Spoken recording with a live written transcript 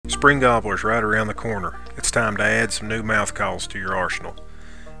Spring Gobbler's right around the corner. It's time to add some new mouth calls to your arsenal.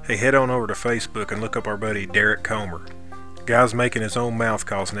 Hey, head on over to Facebook and look up our buddy Derek Comer. The guy's making his own mouth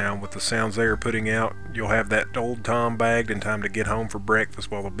calls now, and with the sounds they are putting out, you'll have that old Tom bagged in time to get home for breakfast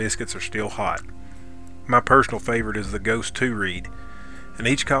while the biscuits are still hot. My personal favorite is the Ghost 2 read, and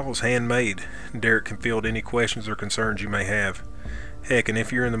each call is handmade. Derek can field any questions or concerns you may have. Heck, and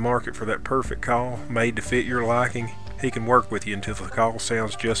if you're in the market for that perfect call, made to fit your liking, he can work with you until the call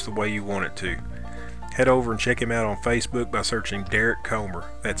sounds just the way you want it to. Head over and check him out on Facebook by searching Derek Comer.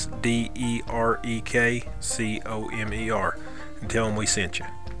 That's DEREKCOMER. And tell him we sent you.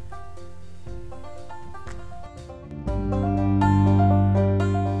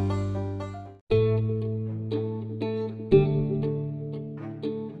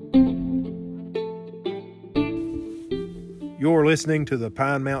 You're listening to the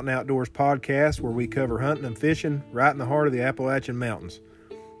Pine Mountain Outdoors podcast, where we cover hunting and fishing right in the heart of the Appalachian Mountains.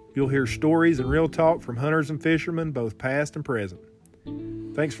 You'll hear stories and real talk from hunters and fishermen, both past and present.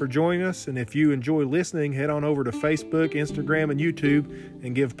 Thanks for joining us, and if you enjoy listening, head on over to Facebook, Instagram, and YouTube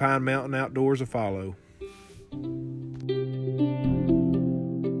and give Pine Mountain Outdoors a follow.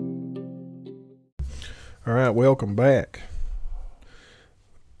 All right, welcome back.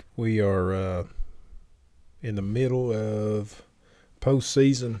 We are in the middle of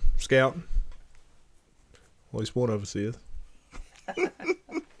postseason scouting. At least one of us is.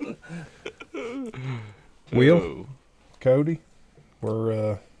 Will, Cody,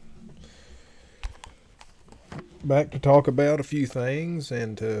 we're back to talk about a few things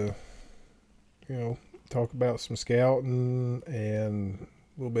and to, talk about some scouting and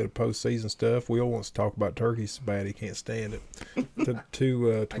a little bit of postseason stuff. Will wants to talk about turkeys so bad he can't stand it.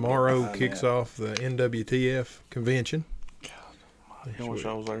 Tomorrow kicks off the NWTF convention. I wish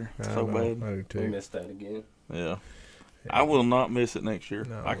I was there so bad. I do too. We missed that again. Yeah. I will not miss it next year.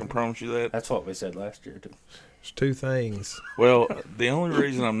 No. I can promise you that. That's what we said last year, too. There's two things. Well, the only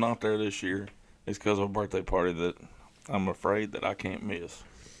reason I'm not there this year is because of a birthday party that I'm afraid that I can't miss.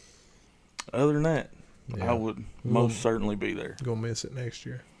 Other than that, I would most certainly be there. You're going to miss it next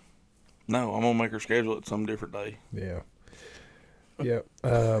year. No, I'm going to make her schedule it some different day. Yeah. Yeah.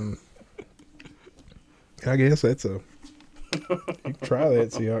 I guess that's you can try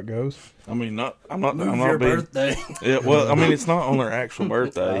that, see how it goes. I mean, I'm Move not your being, birthday. Yeah, well, I mean, it's not on her actual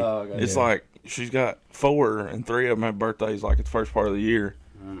birthday. Oh, okay. It's like she's got 4, and 3 of them have birthdays like it's the first part of the year.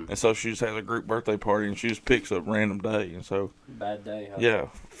 And so she just has a group birthday party, and she just picks a random day. And so, Bad day, huh? yeah,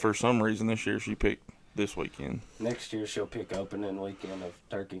 for some reason this year she picked this weekend. Next year she'll pick opening weekend of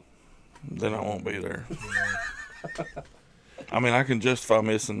turkey. Then I won't be there. I mean, I can justify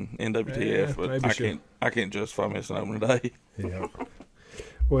missing NWTF, Yeah, but I can't justify missing opening day. Yeah.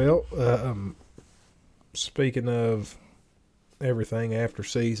 Well, speaking of everything after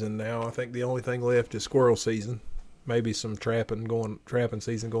season now, I think the only thing left is squirrel season. Maybe some trapping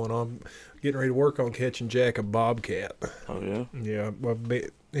season going on. Getting ready to work on catching Jack a bobcat. Oh, yeah? Yeah,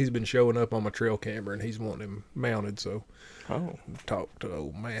 he's been showing up on my trail camera, and he's wanting him mounted, so talked to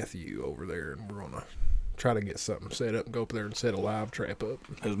old Matthew over there, and we're going to try to get something set up and go up there and set a live trap up.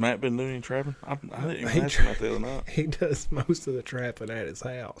 Has Matt been doing any trapping? I didn't even ask him that the other night. He does most of the trapping at his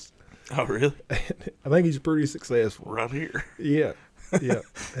house. Oh, really? I think he's pretty successful. Right here. Yeah. Yeah,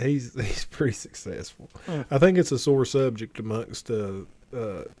 he's pretty successful. I think it's a sore subject amongst him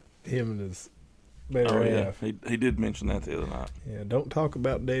and his better half. He did mention that the other night. Yeah, don't talk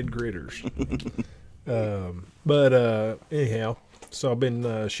about dead critters. But anyhow, so I've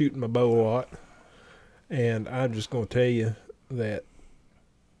been shooting my bow a lot, and I'm just going to tell you that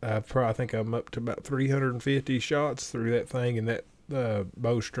I think I'm up to about 350 shots through that thing, and that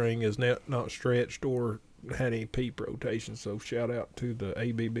bowstring is not stretched or had any peep rotation, so shout out to the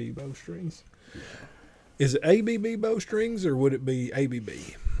ABB bowstrings. Is it ABB bowstrings or would it be ABB?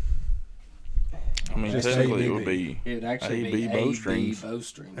 I mean, Just technically ABB. it would be It would actually be AB bowstrings.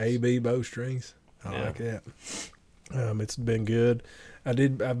 bowstrings. AB bowstrings. I like that. It's been good.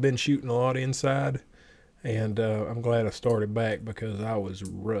 I've been shooting a lot inside, and I'm glad I started back because I was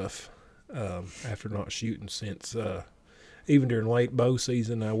rough after not shooting since even during late bow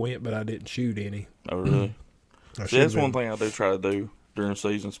season. I went, but I didn't shoot any. Oh, really? See, that's one thing I do try to do during the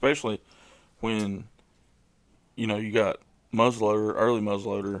season, especially when, you got muzzleloader, early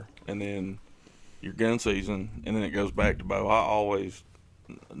muzzleloader, and then your gun season, and then it goes back to bow. I always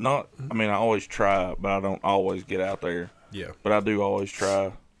try, but I don't always get out there. Yeah. But I do always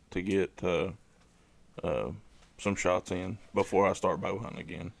try to get some shots in before I start bow hunting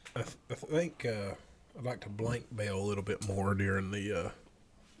again. I think I'd like to blank bail a little bit more during the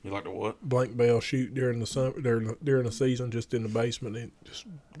You like to what? Blank bell shoot during the summer, during the season, just in the basement, and just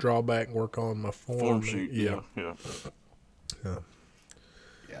draw back and work on my form shoot. Yeah.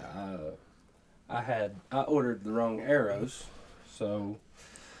 I ordered the wrong arrows, so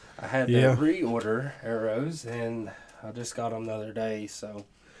I had to reorder arrows, and I just got them the other day. So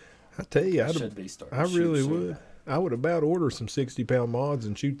I tell you, I really would. I would about order some 60-pound mods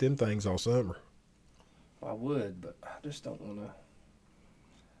and shoot them things all summer. I would, but I just don't want to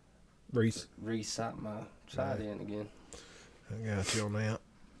re-sight my sight in again. I got you on that.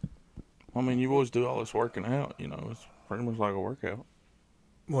 I mean, you always do all this working out. You know, it's pretty much like a workout.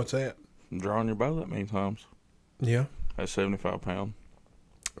 What's that? Drawing your bow that many times. Yeah. At 75 pounds.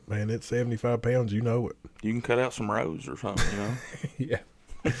 Man, at 75 pounds, you know it. You can cut out some rows or something, you know? Yeah.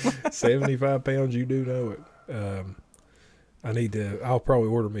 75 pounds, you do know it. I'll probably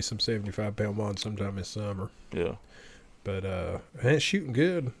order me some 75-pound mods sometime this summer. Yeah. But, it's shooting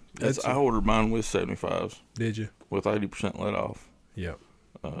good. I ordered mine with 75s. Did you? With 80% let off. Yeah.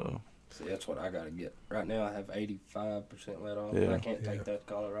 See, that's what I got to get. Right now I have 85% let off, and I can't take that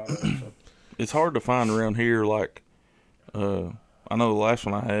to Colorado. So. It's hard to find around here, like, I know the last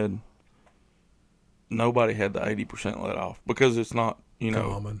one I had, nobody had the 80% let off because it's not, you know.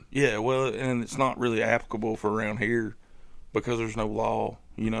 Common. Yeah, well, and it's not really applicable for around here because there's no law,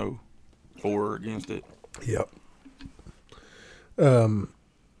 you know, for or against it. Yep.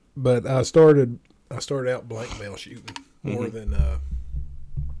 But I started out blank bell shooting more than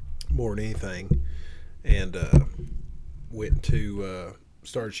anything, and went to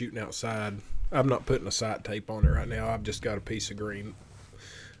started shooting outside. I'm not putting a sight tape on it right now. I've just got a piece of green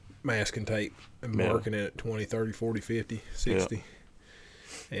masking tape and marking it at 20, 30, 40, 50, 60.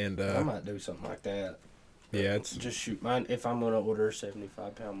 Yeah. And I might do something like that. Yeah, it's just shoot mine if I'm gonna order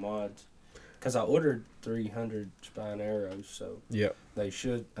 75-pound mods, because I ordered 300 spine arrows, so they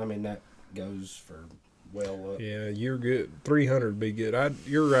should. I mean, that goes for well up. Yeah, you're good. 300 would be good.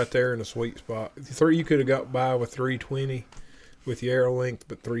 You're right there in the sweet spot. You could have got by with 320 with the arrow length,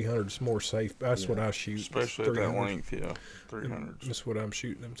 but 300 is more safe. That's what I shoot. Especially at that length, 300. That's what I'm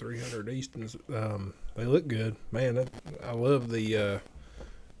shooting, them 300 Eastons. They look good. Man, I love the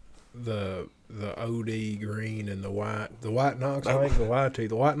OD green and the white. The white Knox, I ain't gonna lie to you.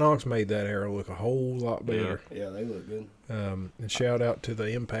 The white Knox made that arrow look a whole lot better. Yeah, they look good. And shout out to the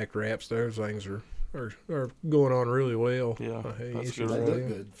impact wraps. Those things are going on really well. Yeah, that's good. They look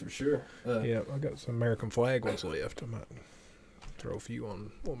good for sure. Yeah, I got some American flag ones left. I might throw a few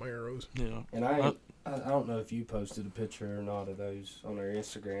on my arrows. Yeah, and I don't know if you posted a picture or not of those on our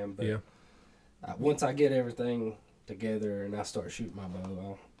Instagram, but once I get everything together and I start shooting my bow,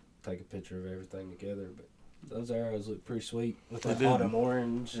 I'll take a picture of everything together. But those arrows look pretty sweet with the autumn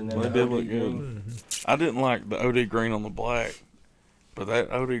orange and then they the did OD look green. good. Mm-hmm. I didn't like the OD green on the black, but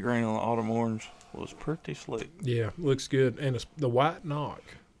that OD green on the autumn orange was pretty slick. Yeah, looks good. And the white knock.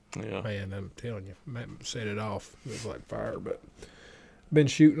 Yeah. Man, I'm telling you, set it off. It was like fire. But been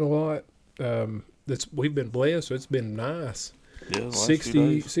shooting a lot. We've been blessed, so it's been nice. Yeah,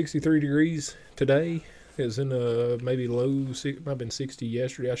 63 degrees today. It was in maybe low. Might have been 60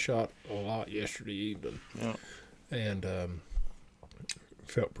 yesterday. I shot a lot yesterday evening. Yeah. And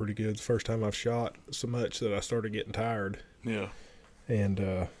felt pretty good. It's the first time I've shot so much that I started getting tired. Yeah. And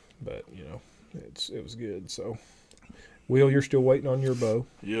but you know, it was good. So, Will, you're still waiting on your bow?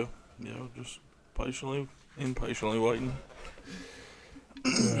 Yeah. Just impatiently waiting.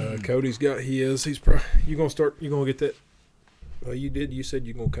 Cody's got his. You gonna get that? Well, you did. You said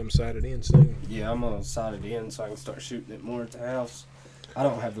you're gonna come sight it in soon. Yeah, I'm gonna sight it in so I can start shooting it more at the house. I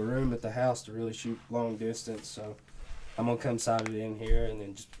don't have the room at the house to really shoot long distance, so I'm gonna come sight it in here and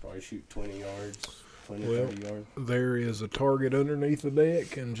then just probably shoot 20 yards, 30 yards. There is a target underneath the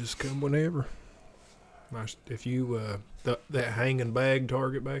deck, and just come whenever. If you that hanging bag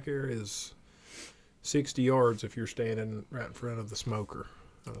target back there is 60 yards if you're standing right in front of the smoker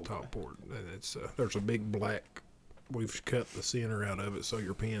on the top port. It's there's a big black. We've cut the center out of it so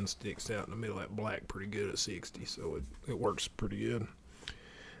your pin sticks out in the middle of that black pretty good at 60, so it works pretty good.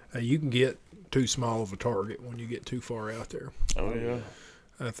 You can get too small of a target when you get too far out there. Oh, yeah.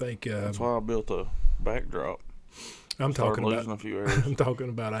 I think that's why I built a backdrop. I'm talking about a few arrows. I'm talking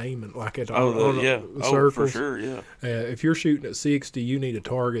about aiming like at the circles. For sure, yeah. If you're shooting at 60, you need a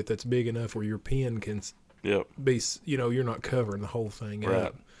target that's big enough where your pin can be. You're not covering the whole thing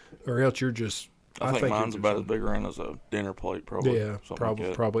up, or else you're just. I think mine's about as big around as a dinner plate, probably. Yeah,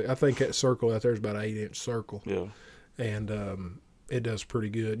 probably. I think that circle out there is about an 8-inch circle. Yeah, and it does pretty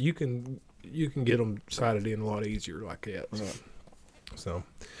good. You can get them sighted in a lot easier like that. Right. So,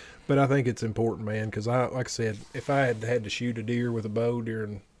 but I think it's important, man, because like I said, if I had to shoot a deer with a bow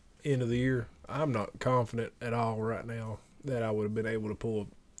during end of the year, I'm not confident at all right now that I would have been able to pull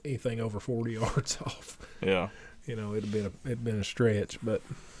anything over 40 yards off. Yeah. You know, it'd been a stretch, but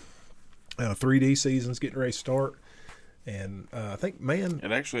 3D season's getting ready to start, and I think, man,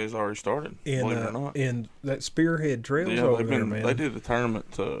 it actually has already started. Believe it or not, in that Spearhead Trails over there, man. They did a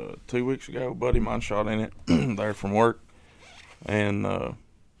tournament 2 weeks ago. A buddy of mine shot in it there from work, and I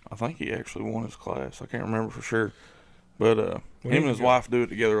think he actually won his class. I can't remember for sure, but him and his wife do it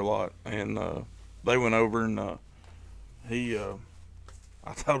together a lot, and they went over and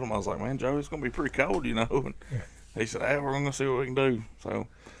I told him, I was like, man, Joe, it's gonna be pretty cold, you know. And he said, we're gonna see what we can do. So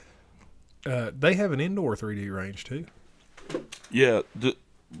they have an indoor 3D range too. Yeah,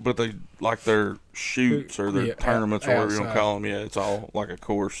 but they like their shoots or their tournaments or whatever you want to call them. Yeah, it's all like a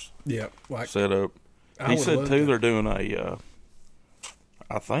course. Yeah, like set up. He said too they're doing a.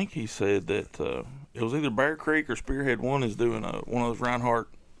 I think he said that it was either Bear Creek or Spearhead One is doing one of those Reinhardt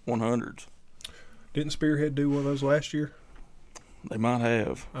 100s. Didn't Spearhead do one of those last year? They might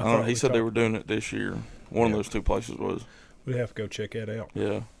have. I don't know. He said they were doing it this year. One of those two places was. We'd have to go check that out.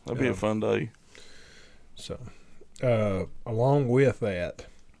 Yeah, that'd be a fun day. So, along with that,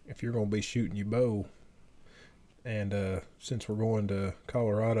 if you're going to be shooting your bow, and since we're going to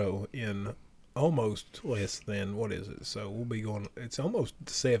Colorado in almost less than, what is it? So we'll be going, it's almost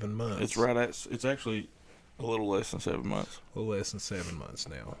 7 months. It's actually a little less than 7 months. A little less than 7 months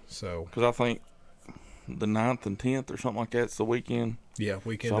now. So, because I think the 9th and 10th or something like that's the weekend. Yeah,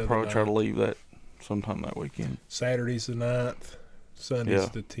 weekend. So I'll probably try to leave that sometime that weekend. Saturday's the 9th, Sunday's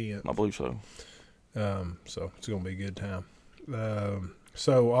the 10th. I believe so. So it's going to be a good time.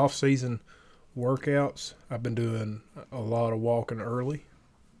 So off-season workouts, I've been doing a lot of walking early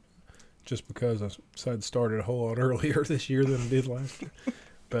just because I decided to start it a whole lot earlier this year than I did last year.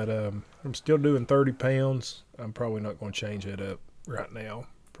 But I'm still doing 30 pounds. I'm probably not going to change that up right now.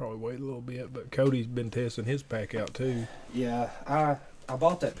 Probably wait a little bit. But Cody's been testing his pack out too. Yeah, I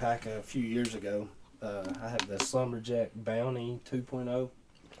bought that pack a few years ago. I have the Slumberjack Bounty 2.0.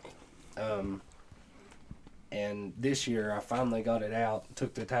 And this year I finally got it out,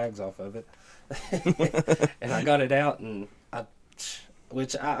 took the tags off of it. And I got it out, and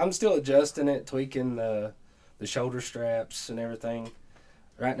I'm still adjusting it, tweaking the shoulder straps and everything.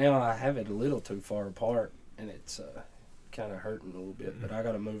 Right now I have it a little too far apart, and it's kind of hurting a little bit, but I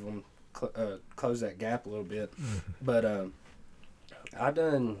got to move them, close that gap a little bit. But I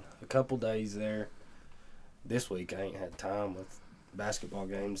done a couple days there. This week I ain't had time with basketball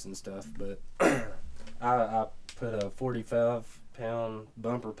games and stuff, but I put a 45-pound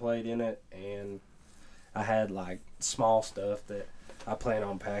bumper plate in it, and I had like small stuff that I plan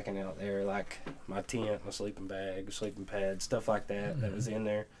on packing out there, like my tent, my sleeping bag, sleeping pad, stuff like that that was in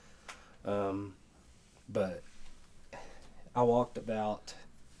there. But I walked about,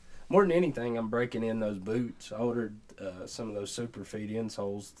 more than anything, I'm breaking in those boots. I ordered some of those Super Feet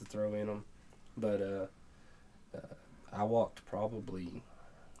insoles to throw in them, but I walked probably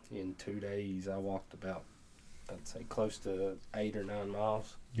in 2 days. I walked about, I'd say, close to 8 or 9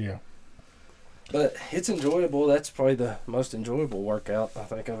 miles. Yeah. But it's enjoyable. That's probably the most enjoyable workout I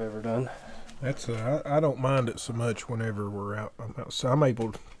think I've ever done. That's I don't mind it so much whenever we're out. So I'm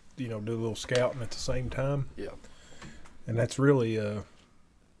able to, do a little scouting at the same time. Yeah. And that's really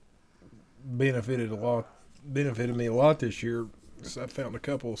benefited me a lot this year. I found a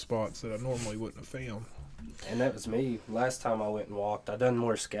couple of spots that I normally wouldn't have found. And that was me. Last time I went and walked, I done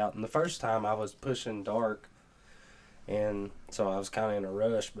more scouting. The first time I was pushing dark, and so I was kind of in a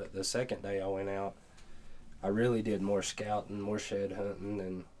rush. But the second day I went out, I really did more scouting, more shed hunting,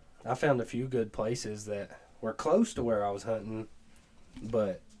 and I found a few good places that were close to where I was hunting,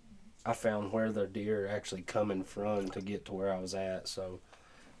 but I found where the deer are actually coming from to get to where I was at. So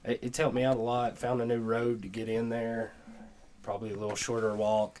it's helped me out a lot. Found a new road to get in there, probably a little shorter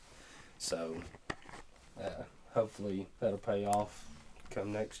walk. So hopefully that'll pay off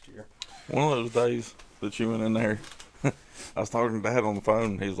come next year. One of those days that you went in there, I was talking to Dad on the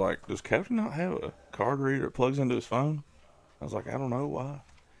phone. He's like, does Captain not have a card reader that plugs into his phone? I was like, I don't know why.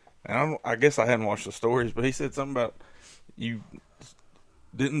 And I guess I hadn't watched the stories, but he said something about you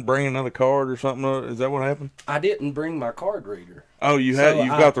didn't bring another card or something. Is that what happened? I didn't bring my card reader. Oh, you've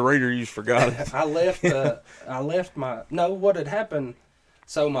got the reader, you just forgot it. I left what had happened,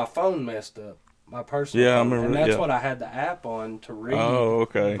 so my phone messed up. My personal phone. I remember. And that's what I had the app on to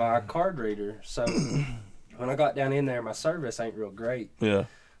read my card reader. So when I got down in there, my service ain't real great. Yeah.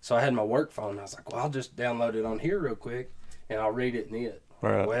 So I had my work phone. I was like, well, I'll just download it on here real quick, and I'll read it in it.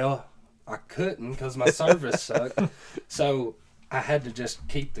 Right. Well, I couldn't because my service sucked. So I had to just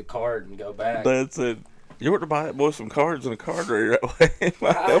keep the card and go back. That's it. You want to buy that boy some cards and a card reader that way? It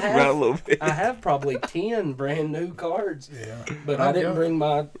might help him out a little bit. I have probably 10 brand new cards. Yeah. But I didn't bring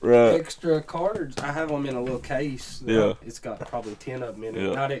my extra cards. I have them in a little case. Yeah. It's got probably 10 of them in it.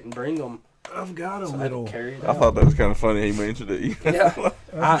 And I didn't bring them. I've got a so little. I thought that was kind of funny he mentioned it. Yeah.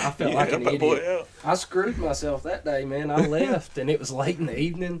 I felt like an idiot. I screwed myself that day, man. I left, and it was late in the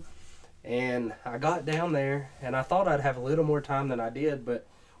evening. And I got down there, and I thought I'd have a little more time than I did, but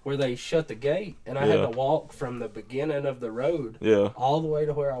where they shut the gate, and I had to walk from the beginning of the road all the way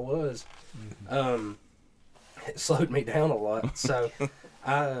to where I was. It slowed me down a lot. So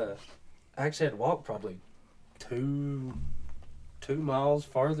I actually had to walk probably 2 miles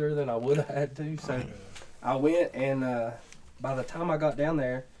farther than I would have had to. So I went, and by the time I got down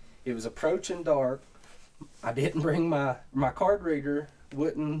there, it was approaching dark. I didn't bring my card reader,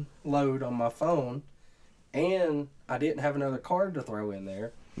 wouldn't load on my phone, and I didn't have another card to throw in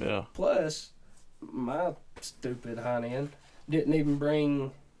there. Yeah. Plus, my stupid hind end didn't even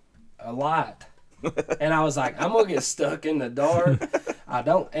bring a light. And I was like, I'm going to get stuck in the dark.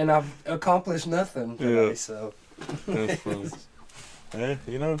 And I've accomplished nothing today, so. That's funny. Yeah,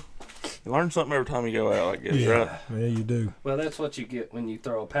 you learn something every time you go out, I guess, right? Yeah, you do. Well, that's what you get when you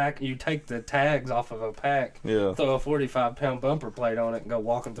throw a pack. You take the tags off of a pack, throw a 45-pound bumper plate on it, and go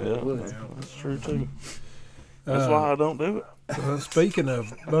walking through the woods. Yeah, that's true, too. That's why I don't do it. Speaking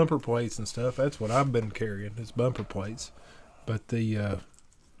of bumper plates and stuff, that's what I've been carrying, is bumper plates. But those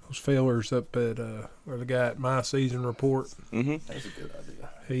fellers up at where the guy at My Season Report, that's a good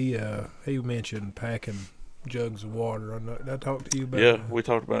idea. He mentioned packing jugs of water. Did I talk to you about it? Yeah, we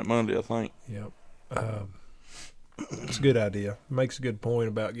talked about it Monday, I think. Yep. It's a good idea. Makes a good point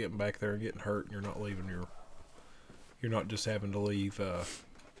about getting back there and getting hurt, and you're not just having to leave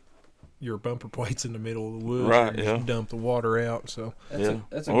your bumper plates in the middle of the woods, right? Just dump the water out. So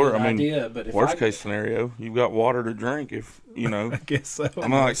that's a good idea. But if worst case scenario, you've got water to drink. If I guess so. I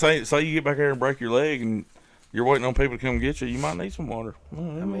mean, like say you get back there and break your leg, and you're waiting on people to come get you. You might need some water. I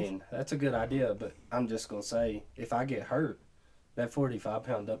mean, that's a good idea. But I'm just gonna say, if I get hurt, that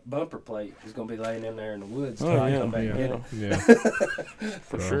 45-pound bumper plate is gonna be laying in there in the woods till I come back and get it. Yeah,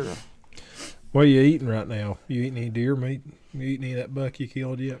 for sure. What are you eating right now? You eating any deer meat? You eating any of that buck you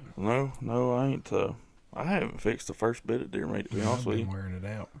killed yet? No, I ain't. I haven't fixed the first bit of deer meat, to be honest with you. Wearing it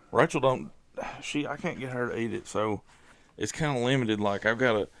out. Rachel I can't get her to eat it, so it's kind of limited. Like, I've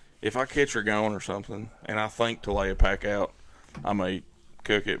got to, if I catch her going or something, and I think to lay a pack out, I may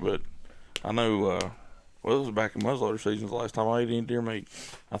cook it, but I know, it was back in muzzleloader season the last time I ate any deer meat.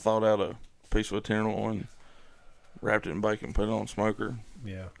 I thawed out a piece of tenderloin, wrapped it in bacon, put it on smoker.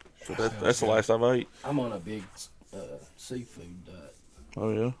 Yeah. So that's the last I've ate. I'm on a big seafood diet. Oh,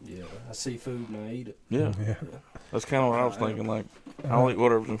 yeah? Yeah, I see food and I eat it. Yeah. That's kind of what I was thinking. Like, I'll eat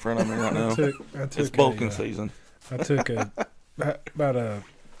whatever's in front of me right now. It's bulking season. I took about a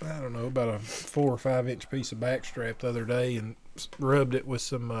 4 or 5 inch piece of backstrap the other day and rubbed it with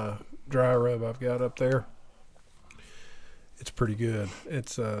some dry rub I've got up there. It's pretty good.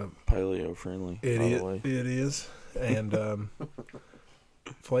 It's paleo friendly. It is, and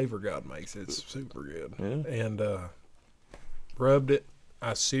Flavor God makes it. It's super good. Yeah. And rubbed it.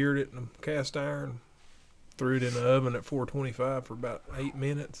 I seared it in a cast iron. Threw it in the oven at 425 for about 8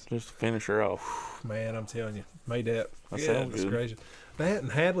 minutes. Just to finish her off. Man, I'm telling you, made that. Sounds good. Gracious. That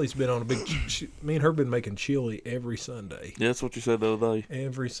and Hadley's been on a big. Me and her been making chili every Sunday. Yeah, that's what you said the other day.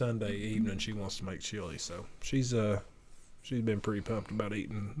 Every Sunday evening, she wants to make chili. So she's been pretty pumped about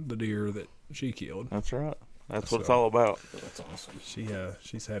eating the deer that she killed. That's right. That's what it's all about. That's awesome.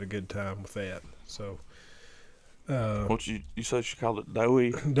 She's had a good time with that. So. What you said she called it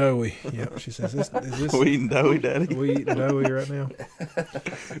doughy? Doughy, yeah. She says, "Is this we eating doughy, Daddy? We eating doughy right now."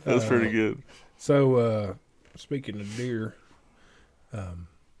 That's pretty good. So, speaking of deer,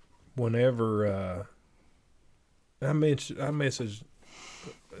 whenever I messaged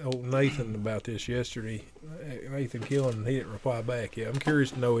old Nathan about this yesterday, Nathan Killen, and he didn't reply back yet. I'm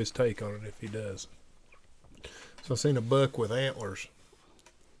curious to know his take on it if he does. So I seen a buck with antlers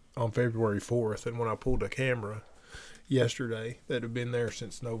on February 4th, and when I pulled a camera yesterday that had been there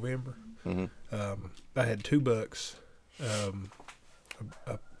since November, I had 2 bucks, a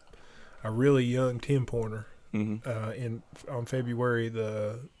really young 10-pointer on February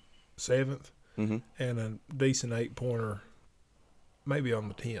the 7th, and a decent 8-pointer maybe on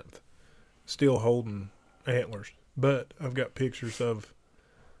the 10th, still holding antlers. But I've got pictures of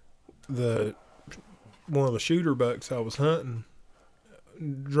one of the shooter bucks I was hunting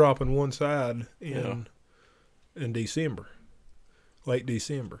dropping one side in December. late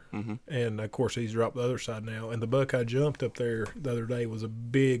December. And of course he's dropped the other side now. And the buck I jumped up there the other day was a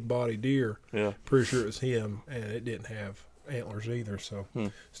big body deer. Yeah. Pretty sure it was him, and it didn't have antlers either. So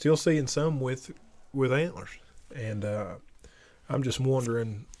still seeing some with antlers. And I'm just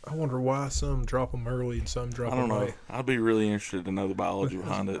wondering. I wonder why some drop them early and some drop them late. I don't know. I'd be really interested to know the biology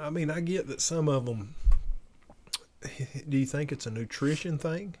behind it. I mean, I get that some of them. Do you think it's a nutrition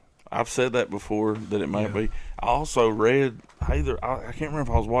thing? I've said that before, that it might be. I also read, I can't remember if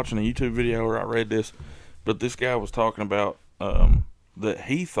I was watching a YouTube video or I read this, but this guy was talking about that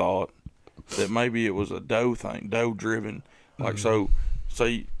he thought that maybe it was a doe thing, doe driven. Like, so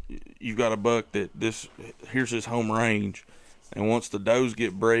say you've got a buck that here's his home range, and once the does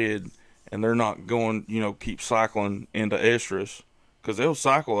get bred and they're not going, keep cycling into estrus, because they'll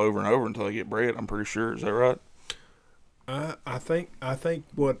cycle over and over until they get bred, I'm pretty sure. Is that right? I think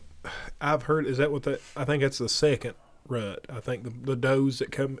what I've heard is that I think that's the second rut. I think the does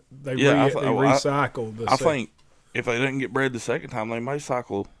that come, they recycle. I think if they didn't get bred the second time, they may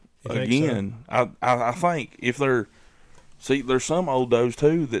cycle again. So? I think if there's some old does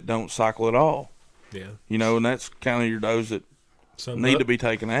too that don't cycle at all. Yeah. And that's kind of your does that need to be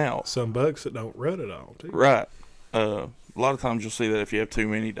taken out. Some bucks that don't rut at all too. Right. A lot of times you'll see that if you have too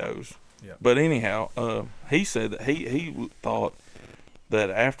many does. Yeah. But anyhow, he said that he thought that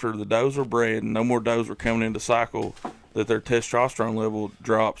after the does are bred and no more does are coming into cycle, that their testosterone level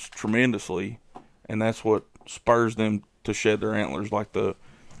drops tremendously, and that's what spurs them to shed their antlers. Like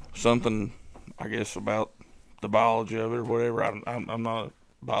something, I guess, about the biology of it or whatever. I'm not a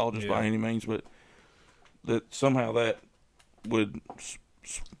biologist by any means, but that somehow that would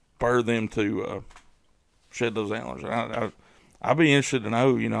spur them to shed those antlers. I'd be interested to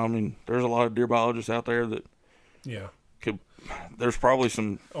know. I mean, there's a lot of deer biologists out there that could. There's probably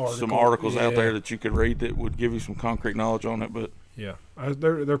some articles out there that you could read that would give you some concrete knowledge on it. But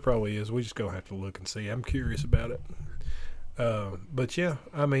there probably is. We just gonna have to look and see. I'm curious about it. But yeah,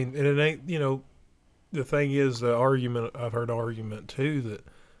 I mean, and it ain't. The thing is, I've heard argument too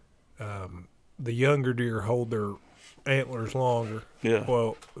that the younger deer hold their antlers longer. Yeah.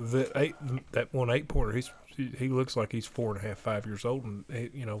 Well, that one 8-pointer, he looks like he's 4.5, 5 years old,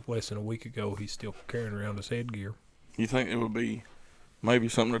 and less than a week ago he's still carrying around his headgear. You think it would be maybe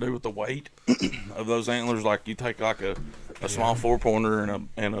something to do with the weight of those antlers? Like you take like a small 4-pointer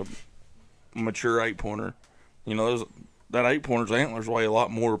and a mature 8-pointer. That 8-pointer's antlers weigh a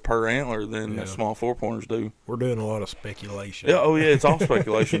lot more per antler than the small 4-pointers do. We're doing a lot of speculation. Yeah. Oh yeah, it's all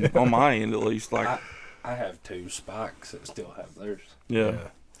speculation on my end at least. Like I have 2 spikes that still have theirs. Yeah.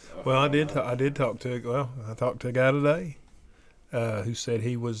 So, I talked to a guy today who said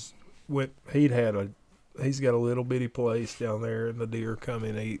he's got a little bitty place down there, and the deer come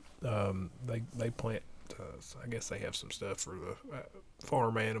and eat. They plant. I guess they have some stuff for the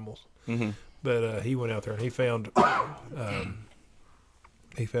farm animals. Mm-hmm. But he went out there and he found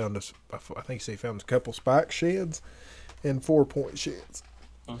he found a couple spike sheds and 4-point sheds.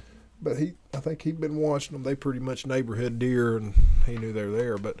 But I think he'd been watching them. They pretty much neighborhood deer, and he knew they were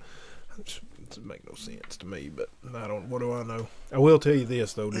there. But it doesn't make no sense to me. But what do I know? I will tell you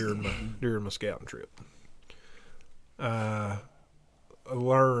this though, during my scouting trip, I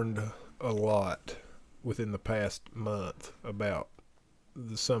learned a lot within the past month about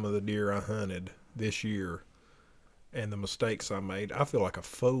some of the deer I hunted this year and the mistakes I made. I feel like a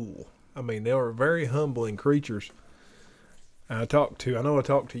fool. I mean, they were very humbling creatures. I talked to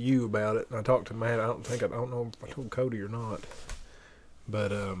you about it, and I talked to Matt. I don't know if I told Cody or not,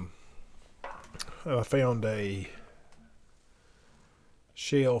 but I found a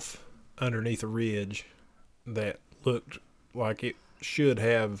shelf underneath a ridge that looked like it should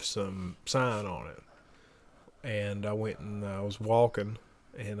have some sign on it. And I went and I was walking,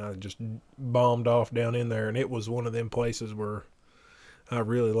 and I just bombed off down in there, and it was one of them places where I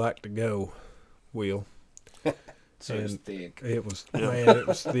really like to go, Will. So it's thick. It was, man, it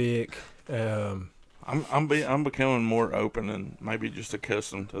was thick. I'm becoming more open and maybe just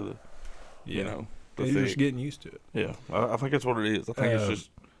accustomed to the, you're just getting used to it. Yeah, I think that's what it is. I think it's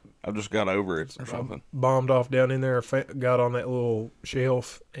just I've just got over it or something. I bombed off down in there, got on that little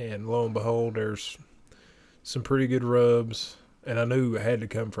shelf, and lo and behold, there's some pretty good rubs. And I knew it had to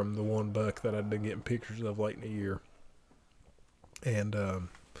come from the one buck that I'd been getting pictures of late in the year. And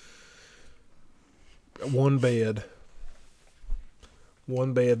one bed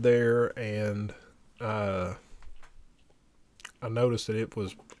there, and I noticed that it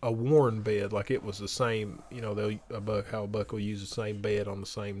was a worn bed, like it was the same, how a buck will use the same bed on the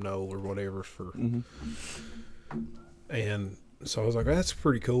same knoll or whatever for. Mm-hmm. And so I was like, that's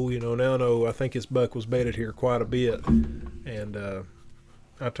pretty cool. Now I know, I think his buck was bedded here quite a bit. And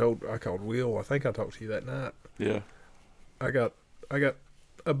I called Will. I think I talked to you that night. Yeah. I got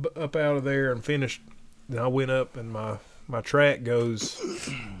up out of there and finished. Then I went up, and my track goes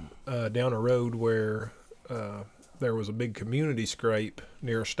down a road where there was a big community scrape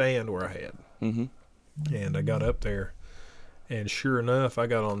near a stand where I had. Mm-hmm. And I got up there, and sure enough, I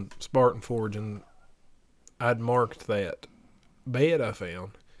got on Spartan Forge, and I'd marked that bed I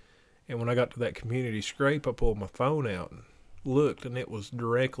found. And when I got to that community scrape, I pulled my phone out and looked, and it was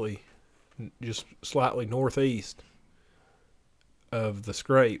directly just slightly northeast of the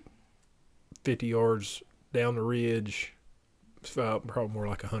scrape, 50 yards down the ridge, probably more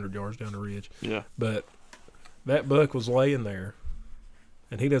like 100 yards down the ridge. Yeah. But that buck was laying there,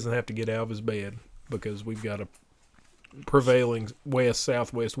 and he doesn't have to get out of his bed because we've got a prevailing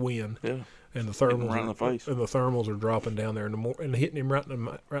west-southwest wind. Yeah. And the thermals right in the face. And the thermals are dropping down there and hitting him right in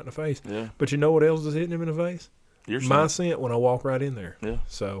the face. Yeah. But you know what else is hitting him in the face? My scent when I walk right in there. Yeah.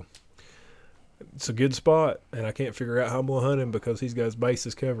 So it's a good spot, and I can't figure out how I'm going to hunt him because he's got his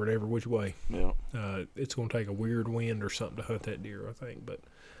bases covered every which way. Yeah. It's going to take a weird wind or something to hunt that deer, I think. But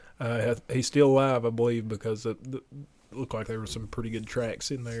he's still alive, I believe, because it looked like there were some pretty good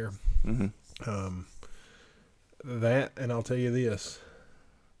tracks in there. Mm-hmm. That, and I'll tell you this,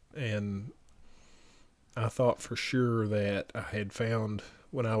 and I thought for sure that I had found,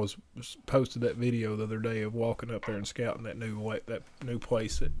 when I was posted that video the other day of walking up there and scouting that new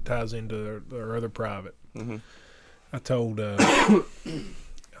place that ties into their other private. Mm-hmm. I told I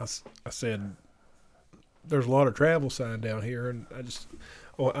said there's a lot of travel sign down here, and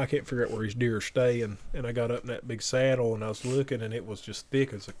I can't figure out where these deer are staying. And I got up in that big saddle, and I was looking, and it was just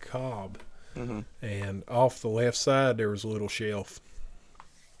thick as a cob. Mm-hmm. And off the left side there was a little shelf,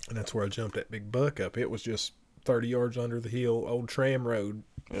 and that's where I jumped that big buck up. It was just 30 yards under the hill, old tram road.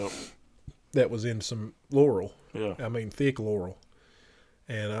 Yep. That was in some laurel. Yeah. I mean, thick laurel.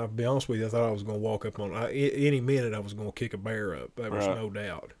 And I'll be honest with you, I thought I was going to walk up on any minute I was going to kick a bear up. There was no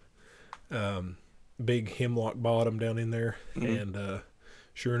doubt. Big hemlock bottom down in there. Mm-hmm. And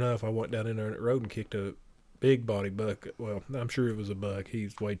sure enough, I went down in there on the road and kicked a big body buck. Well, I'm sure it was a buck.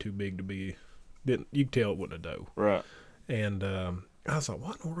 He's way too big to be. You could tell it wasn't a doe. Right. And I was like,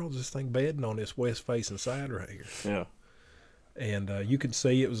 what in the world is this thing bedding on this west facing side right here? Yeah. And you could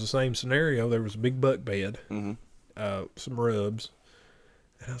see it was the same scenario. There was a big buck bed, some rubs.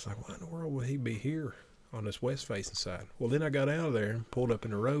 And I was like, why in the world would he be here on this west facing side? Well, then I got out of there and pulled up in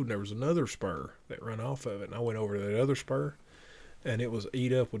the road, and there was another spur that ran off of it. And I went over to that other spur, and it was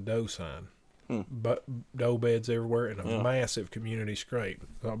eat up with doe sign. But doe beds everywhere and a massive community scrape.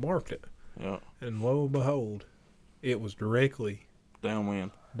 So I marked it. Yeah. And lo and behold, it was directly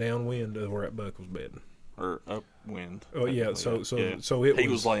downwind of where that buck was bedding. Or upwind. Oh yeah, so he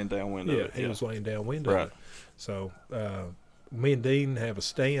was laying downwind. Yeah, he was laying downwind of right. it. So me and Dean have a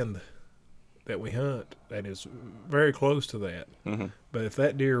stand that we hunt that is very close to that. Mm-hmm. But if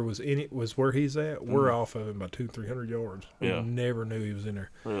that deer was where he's at, we're off of him by 200-300 yards. We never knew he was in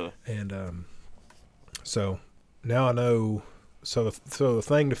there. Really? And so now I know. So the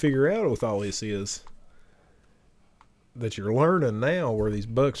thing to figure out with all this is that you're learning now where these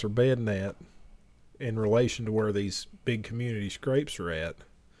bucks are bedding at in relation to where these big community scrapes are at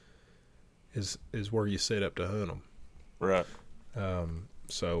is where you set up to hunt them. Right.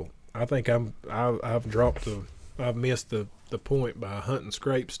 So I think I've missed the point by hunting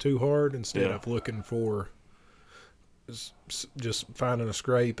scrapes too hard instead of looking for just finding a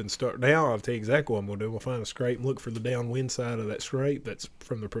scrape and start. Now I'll tell you exactly what I'm going to do. We'll find a scrape and look for the downwind side of that scrape that's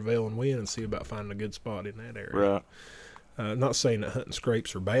from the prevailing wind and see about finding a good spot in that area. Right. Not saying that hunting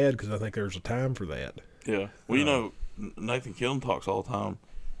scrapes are bad, because I think there's a time for that. Yeah. Well, Nathan Killen talks all the time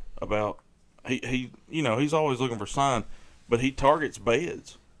about he's always looking for sign, but he targets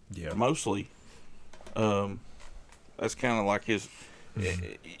beds. Yeah. Mostly. That's kind of like his.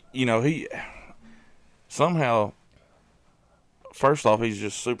 He somehow. First off, he's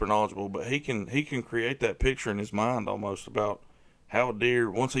just super knowledgeable, but he can create that picture in his mind almost about how a deer,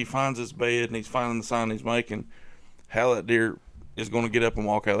 once he finds his bed and he's finding the sign he's making, how that deer is going to get up and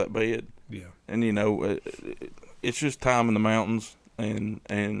walk out of that bed. Yeah. And it's just time in the mountains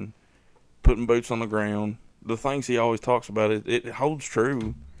and putting boots on the ground. The things he always talks about, it holds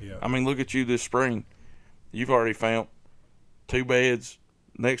true. Yeah. I mean, look at you this spring. You've already found 2 beds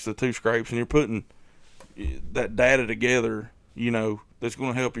next to 2 scrapes, and you're putting that data together. That's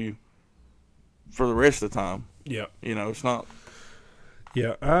going to help you for the rest of the time. Yeah. It's not.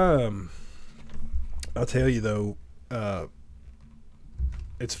 Yeah. I'll tell you, though,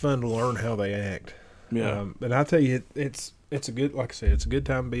 it's fun to learn how they act. Yeah. And I'll tell you, it's it's a good, like I said, it's a good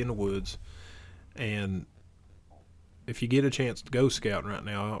time to be in the woods. And if you get a chance to go scouting right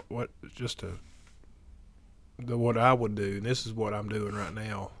now, what I would do, and this is what I'm doing right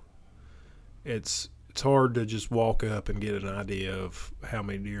now, it's hard to just walk up and get an idea of how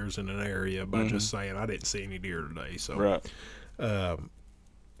many deer's in an area by just saying, I didn't see any deer today. So, right.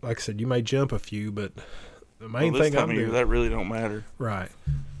 Like I said, you may jump a few, but the main thing I'm doing, that really don't matter. Right.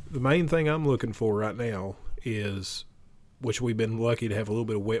 The main thing I'm looking for right now is, which we've been lucky to have a little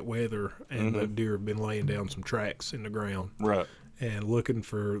bit of wet weather, and the deer have been laying down some tracks in the ground. Right. And looking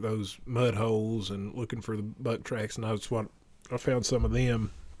for those mud holes and looking for the buck tracks, and that's what I found some of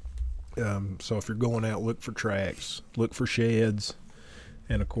them. So if you're going out, look for tracks, look for sheds,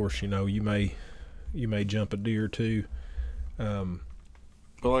 and of course, you may jump a deer too.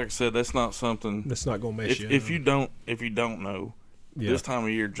 But like I said, that's not something that's not going to mess you up. If you don't know, this time of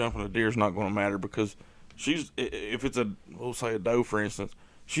year, jumping a deer is not going to matter, because if it's we'll say a doe, for instance,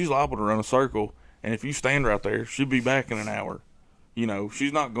 she's liable to run a circle, and if you stand right there, she'll be back in an hour.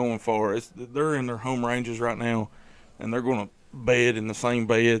 She's not going far. They're in their home ranges right now, and they're going to bed in the same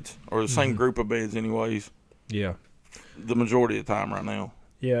beds, or the same group of beds anyways. Yeah. The majority of the time right now.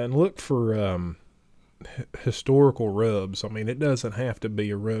 Yeah, and look for historical rubs. I mean, it doesn't have to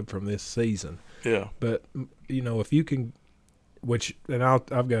be a rub from this season. Yeah. But, if you can, and I've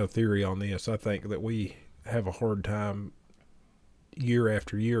got a theory on this. I think that we have a hard time year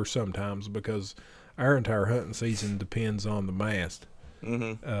after year sometimes, because our entire hunting season depends on the mast.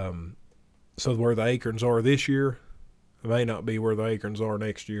 So where the acorns are this year may not be where the acorns are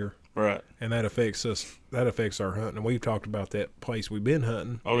next year. Right. And that affects us. That affects our hunting. And we've talked about that place we've been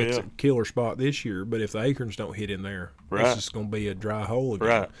hunting. Oh, it's a killer spot this year, but if the acorns don't hit in there, it's just going to be a dry hole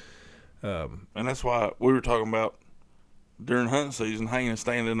again. Right. And that's why we were talking about during hunting season, hanging and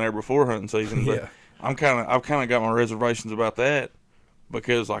standing there before hunting season. But I've kind of got my reservations about that,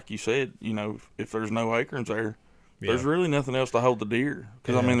 because, like you said, if there's no acorns there, there's really nothing else to hold the deer.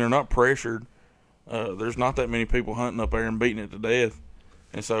 Because I mean, they're not pressured. There's not that many people hunting up there and beating it to death,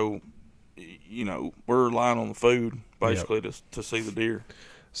 and so we're relying on the food basically to see the deer.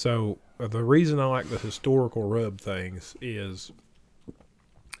 So the reason I like the historical rub things is,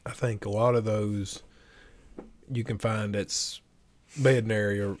 I think a lot of those you can find that's bedding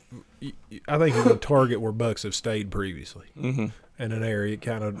area. I think you can target where bucks have stayed previously. In an area,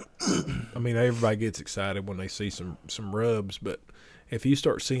 kind of, I mean, everybody gets excited when they see some rubs, but if you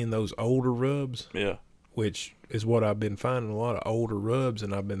start seeing those older rubs, which is what I've been finding, a lot of older rubs,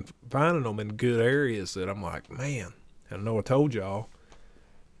 and I've been finding them in good areas that I'm like, man, I know I told y'all,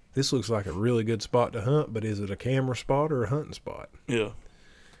 this looks like a really good spot to hunt, but is it a camera spot or a hunting spot? Yeah.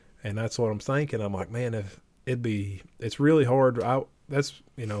 And that's what I'm thinking. I'm like, man, it's really hard. That's,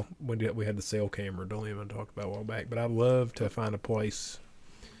 when we had the cell camera, don't even talk about a while back, but I'd love to find a place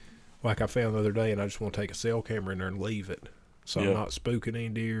like I found the other day, and I just want to take a cell camera in there and leave it. So I'm not spooking any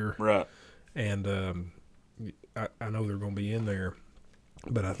deer. Right. And I know they're going to be in there,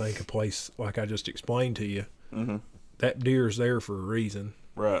 but I think a place like I just explained to you, that deer's there for a reason.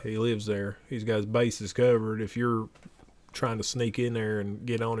 Right. He lives there. He's got his bases covered. If you're trying to sneak in there and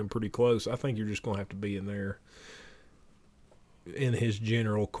get on him pretty close, I think you're just going to have to be in there in his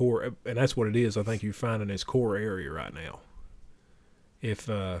general core, and that's what it is. I think you're finding his core area right now.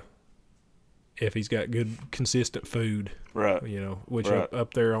 If he's got good consistent food, right? Which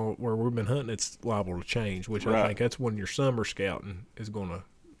up there on where we've been hunting, it's liable to change. Which I think that's when your summer scouting is gonna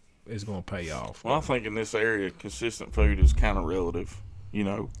pay off. Well, I think in this area, consistent food is kind of relative.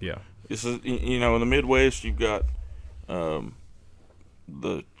 Yeah. This is in the Midwest, you've got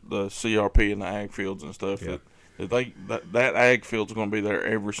the CRP and the ag fields and stuff that ag field's going to be there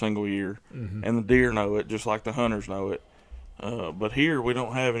every single year, and the deer know it just like the hunters know it. But here we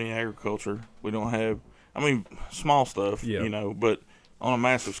don't have any agriculture. We don't have, small stuff, but on a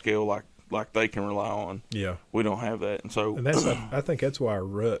massive scale like they can rely on. Yeah, we don't have that, and that's I think that's why a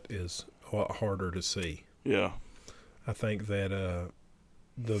rut is a lot harder to see. Yeah, I think that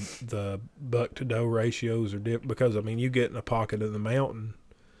the buck to doe ratios are different, because you get in a pocket of the mountain,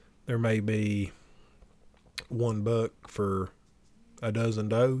 there may be one buck for a dozen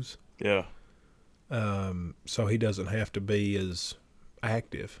does. Yeah. So he doesn't have to be as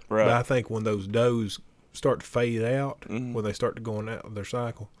active. Right. But I think when those does start to fade out, when they start to go out of their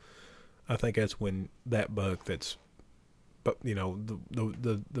cycle, I think that's when that buck that's,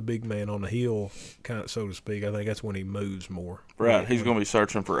 the big man on the hill, kind of, so to speak, I think that's when he moves more. Right. He's going to be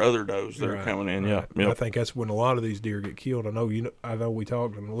searching for other does that are coming in. Right. Yeah. Yep. I think that's when a lot of these deer get killed. I know we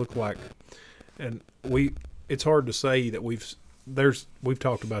talked and it looked like, and it's hard to say that we've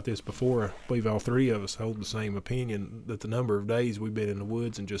talked about this before. I believe all three of us hold the same opinion that the number of days we've been in the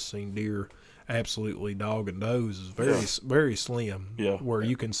woods and just seen deer absolutely dog and does is very slim. Yeah. Where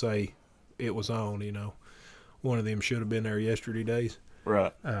you can say it was on, one of them should have been there yesterday days.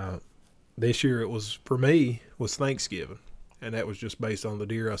 Right. This year it was, for me, was Thanksgiving. And that was just based on the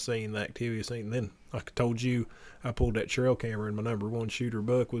deer I seen, the activity I seen. And then, like I told you, I pulled that trail camera and my number one shooter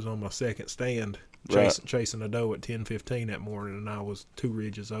buck was on my second stand chasing a doe at 10:15 that morning, and I was 2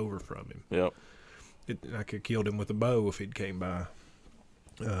 ridges over from him. Yep. I could have killed him with a bow if he'd came by.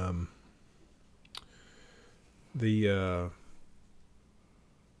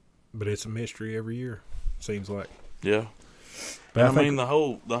 But it's a mystery every year, seems like. Yeah. But I mean, the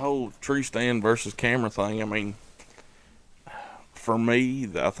whole tree stand versus camera thing, I mean, for me,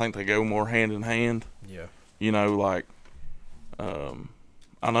 I think they go more hand in hand. Yeah. Like,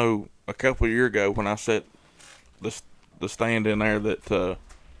 I know a couple of years ago when I set the stand in there that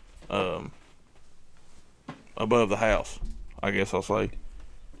above the house, I guess I'll say,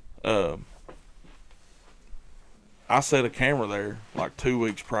 I set a camera there like 2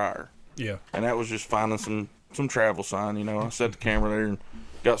 weeks prior. Yeah. And that was just finding some travel sign, I set the camera there and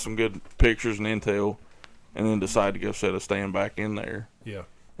got some good pictures and intel, and then decided to go set a stand back in there. Yeah.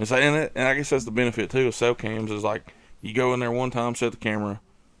 And so, and I guess that's the benefit too of cell cams, is like you go in there one time, set the camera,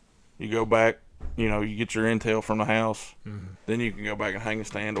 you go back, you get your intel from the house, then you can go back and hang a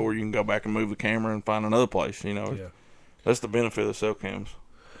stand, or you can go back and move the camera and find another place. Yeah. That's the benefit of cell cams,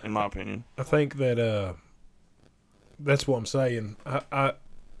 in my opinion. I think that that's what I'm saying.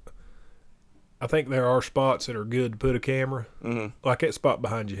 I think there are spots that are good to put a camera. Mm-hmm. Like that spot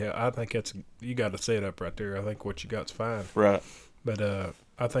behind you. I think you got a setup right there. I think what you got's fine. Right. But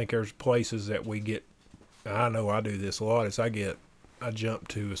I think there's places that we get. I know I do this a lot. I jump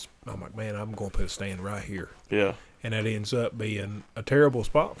to. I'm like, man, I'm going to put a stand right here. Yeah. And that ends up being a terrible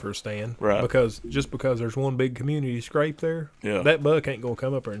spot for a stand. Right. Because there's one big community scrape there. Yeah. That buck ain't going to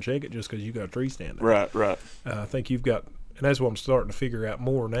come up there and shake it just because you got a tree stand there. Right. I think you've got, and that's what I'm starting to figure out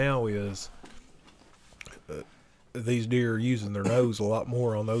more now is. These deer are using their nose a lot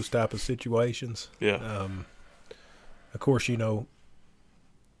more on those type of situations. Yeah. Of course,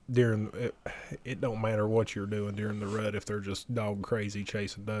 during it don't matter what you're doing during the rut if they're just dog crazy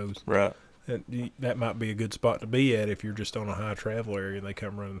chasing does. Right. That might be a good spot to be at if you're just on a high travel area and they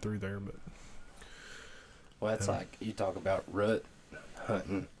come running through there. But well, it's like you talk about rut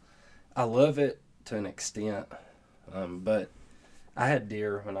hunting. I love it to an extent, but I had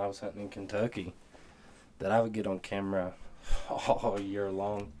deer when I was hunting in Kentucky that I would get on camera all year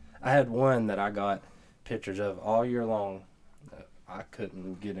long. I had one that I got pictures of all year long. I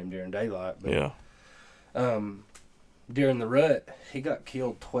couldn't get him during daylight. But, yeah. During the rut, he got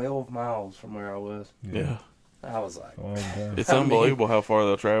killed 12 miles from where I was. Yeah. I was like... It's unbelievable how far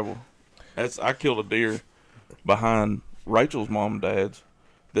they'll travel. I killed a deer behind Rachel's mom and dad's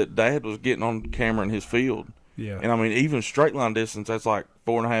that dad was getting on camera in his field. Yeah. And I mean, even straight line distance, that's like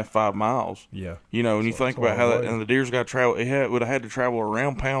 4.5, 5 miles. Yeah. And you think about how that, and the deer's got to travel, would have had to travel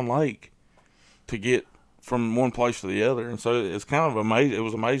around Pound Lake to get from one place to the other. And so it's kind of amazing. It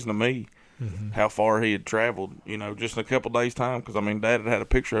was amazing to me how far he had traveled, just in a couple days' time. Because, I mean, Dad had a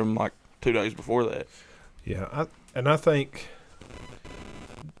picture of him like 2 days before that. Yeah. I think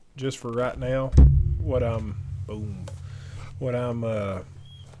just for right now, what I'm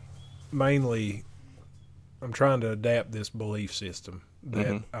mainly... I'm trying to adapt this belief system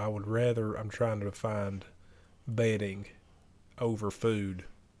that I'm trying to find bedding over food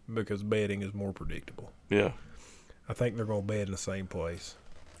because bedding is more predictable. Yeah. I think they're going to bed in the same place.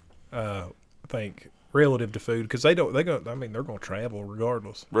 I think relative to food, because they're going to travel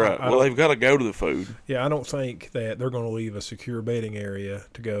regardless. Right. Well, they've got to go to the food. Yeah. I don't think that they're going to leave a secure bedding area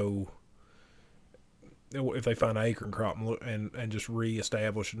to go, if they find an acorn crop and just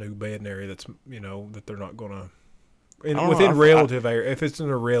reestablish a new bedding area that's, that they're not going to, within relative area, if it's in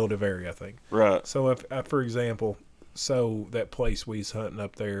a relative area, I think. Right. So if, for example, that place we was hunting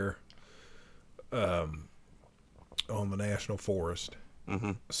up there on the National Forest,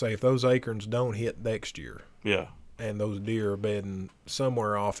 say if those acorns don't hit next year. Yeah. And those deer are bedding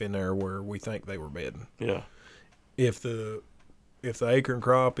somewhere off in there where we think they were bedding. Yeah. If the acorn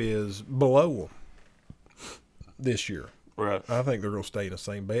crop is below them this year, right, I think they're going to stay in the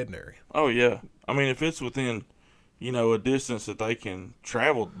same bedding area. Oh, yeah. I mean, if it's within, a distance that they can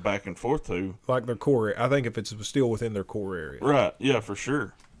travel back and forth to. Like their core, I think if it's still within their core area. Right, yeah, for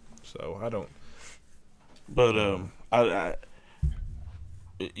sure. So, I don't. But,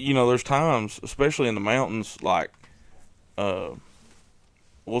 there's times, especially in the mountains, like,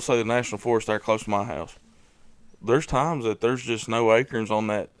 we'll say the National Forest there close to my house. there's times that there's just no acorns on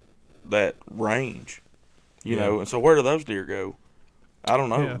that range, you know. And so where do those deer go? I don't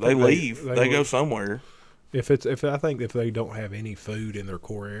know. They leave. They go somewhere. If I think if they don't have any food in their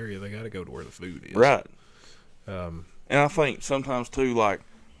core area, they got to go to where the food is. Right. And I think sometimes too, like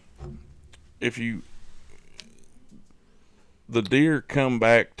the deer come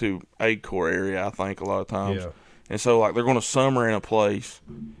back to a core area, I think a lot of times. Yeah. And so like they're going to summer in a place,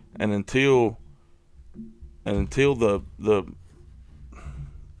 and until the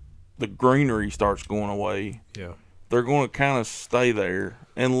greenery starts going away, they're going to kind of stay there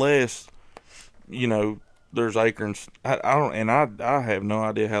unless, you know, there's acorns. I have no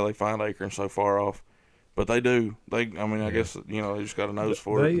idea how they find acorns so far off, but they do. I guess, you know, they just got a nose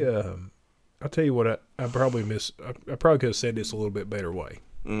for it. I'll tell you what, I probably could have said this a little bit better way.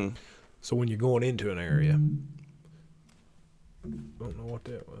 So when you're going into an area, I don't know what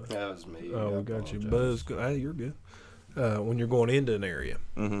that was. That was me. Oh, we got you buzzed. Hey, you're good. When you're going into an area,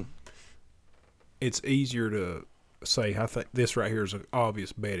 it's easier to say, I think this right here is an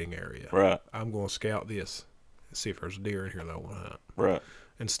obvious bedding area. Right. I'm going to scout this and see if there's a deer in here that I want to hunt. Right.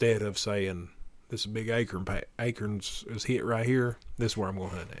 Instead of saying, this is a big acorn pack. Acorns is hit right here. This is where I'm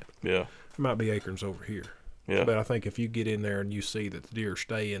going to hunt at. Yeah. There might be acorns over here. Yeah. But I think if you get in there and you see that the deer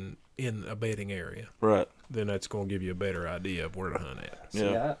stay in a bedding area, right, then that's going to give you a better idea of where to hunt at.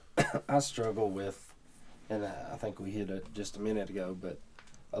 See, I struggle with, and I think we hit it just a minute ago, but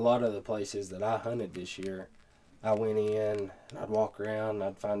a lot of the places that I hunted this year, I went in and I'd walk around and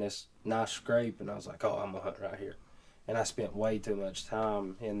I'd find this nice scrape and I was like, oh, I'm going to hunt right here. And I spent way too much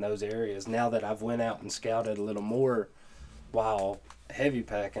time in those areas. Now that I've went out and scouted a little more while heavy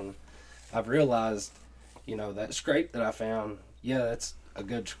packing, I've realized, you know, that scrape that I found, that's a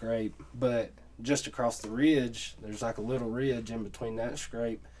good scrape, but just across the ridge, there's like a little ridge in between that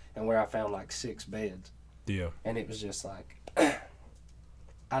scrape and where I found like 6 beds. Yeah. And it was just like,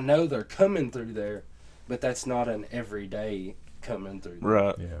 I know they're coming through there, but that's not an everyday coming through there.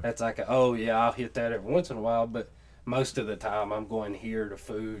 Right. Yeah. That's like, I'll hit that every once in a while, but most of the time I'm going here to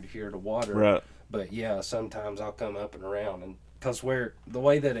food, here to water. Right. But sometimes I'll come up and around, and because the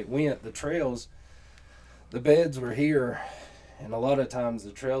way that it went, the trails, the beds were here, and a lot of times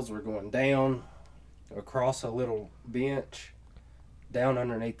the trails were going down across a little bench down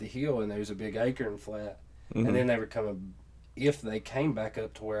underneath the hill, and there was a big acorn flat. And then they were coming, if they came back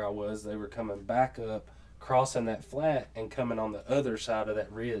up to where I was, they were coming back up, crossing that flat and coming on the other side of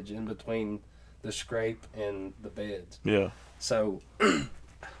that ridge in between the scrape and the beds. Yeah. So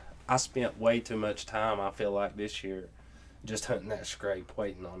I spent way too much time, I feel like, this year just hunting that scrape,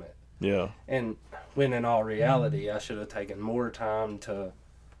 waiting on it. Yeah. And when in all reality, I should have taken more time to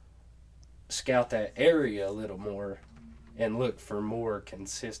scout that area a little more and look for more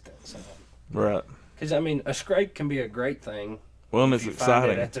consistent sign. Right. Because, I mean, a scrape can be a great thing. Well, and it's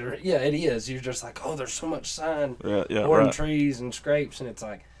exciting. It is. You're just like, oh, there's so much sign. Yeah, right. Trees and scrapes, and it's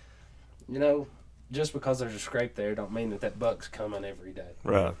like, you know, just because there's a scrape there don't mean that buck's coming every day.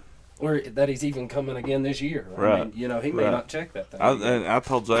 Right. Or that he's even coming again this year. Right. I mean, you know, he may not check that thing. And I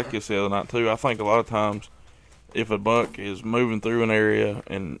told Zach this the other night, too. I think a lot of times if a buck is moving through an area,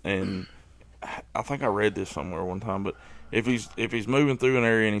 and I think I read this somewhere one time, but if he's moving through an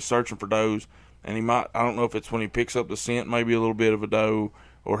area and he's searching for does, and he might, I don't know if it's when he picks up the scent, maybe a little bit of a doe,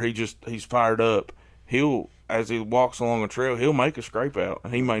 or he's fired up, as he walks along a trail, he'll make a scrape out,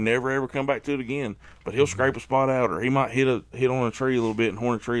 and he may never ever come back to it again, but he'll scrape a spot out, or he might hit on a tree a little bit and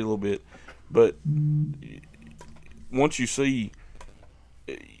horn a tree a little bit. But once you see,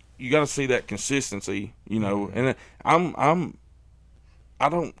 you got to see that consistency, you know. And I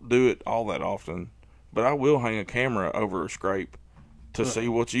don't do it all that often, but I will hang a camera over a scrape to see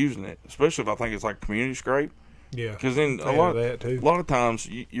what's using it, especially if I think it's like a community scrape. Yeah. Because then a lot of times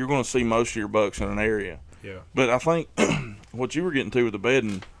you're going to see most of your bucks in an area. Yeah. But I think what you were getting to with the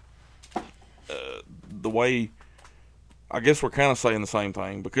bedding, the way, I guess we're kind of saying the same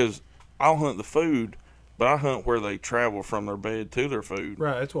thing, because I'll hunt the food, but I hunt where they travel from their bed to their food.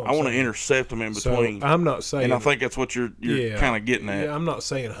 Right, that's what I want to intercept them in between. So I'm not saying, and I think that's what you're kind of getting at. Yeah, I'm not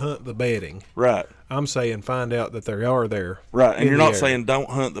saying hunt the bedding. Right. I'm saying find out that they are there. Right, and you're not saying don't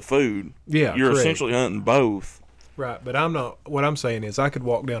hunt the food. Yeah, you're correct. Essentially hunting both. Right, but I'm not. What I'm saying is I could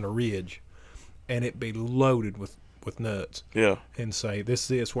walk down a ridge, and it be loaded with nuts. Yeah. And say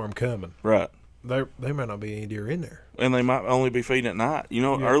this is where I'm coming. Right. There might not be any deer in there. And they might only be feeding at night. You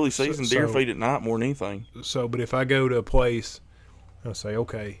know, early season deer feed at night more than anything. So, but if I go to a place, I'll say,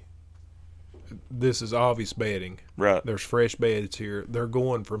 okay, this is obvious bedding. Right. There's fresh beds here. They're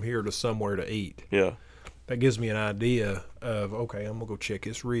going from here to somewhere to eat. Yeah. That gives me an idea of, okay, I'm going to go check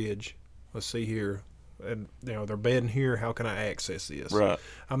this ridge. Let's see here. and they're bedding here. How can I access this? Right.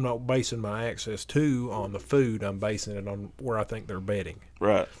 I'm not basing my access to on the food. I'm basing it on where I think they're bedding.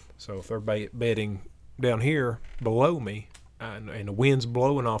 Right. So if they're bedding down here below me, and the wind's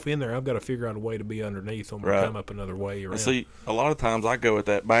blowing off in there, I've got to figure out a way to be underneath them or come up another way around. And see, a lot of times I go at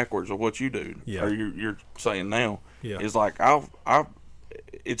that backwards of what you do, or you're saying now. Yeah. It's like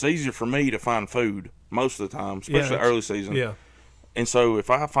it's easier for me to find food most of the time, especially early season. Yeah. And so if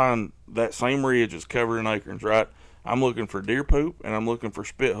I find that same ridge is covered in acorns, right, I'm looking for deer poop and I'm looking for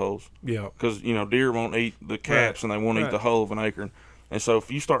spit holes. Yeah. Because, deer won't eat the caps and they won't eat the hull of an acorn. And so if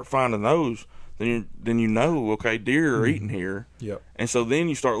you start finding those, then okay, deer are eating here. Yep. And so then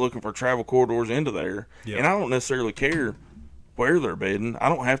you start looking for travel corridors into there. Yep. And I don't necessarily care where they're bedding. I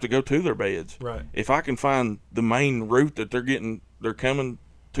don't have to go to their beds. Right. If I can find the main route that they're coming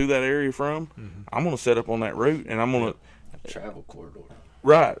to that area from, I'm going to set up on that route and I'm going to travel corridor.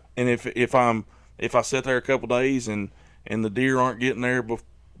 Right. And if I sit there a couple days and the deer aren't getting there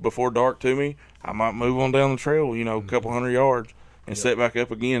before dark to me, I might move on down the trail, a couple hundred yards and set back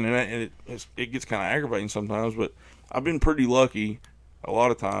up again. And it gets kind of aggravating sometimes, but I've been pretty lucky a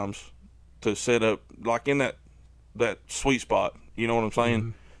lot of times to set up like in that sweet spot, you know what I'm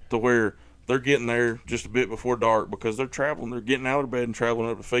saying? To where they're getting there just a bit before dark because they're getting out of bed and traveling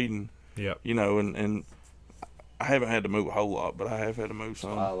up to feeding. Yeah. And I haven't had to move a whole lot, but I have had to move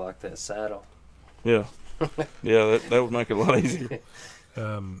some. I like that saddle. Yeah. Yeah, that would make it a lot easier.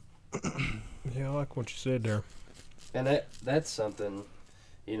 Yeah, I like what you said there. And that's something,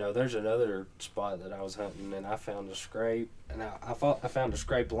 there's another spot that I was hunting and I found a scrape, and I found a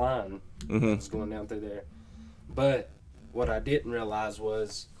scrape line that was going down through there. But what I didn't realize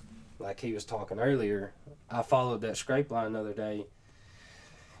was, like he was talking earlier, I followed that scrape line the other day.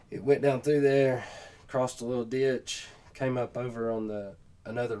 It went down through there, crossed a little ditch, came up over on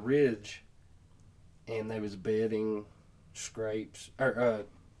another ridge, and there was bedding, scrapes, or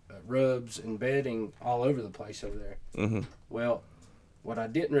rubs and bedding all over the place over there. Well, what I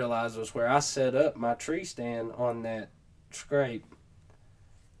didn't realize was where I set up my tree stand on that scrape,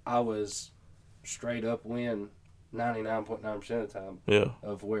 I was straight upwind 99.9% of the time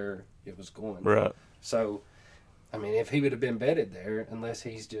of where it was going. Right. So, I mean, if he would have been bedded there, unless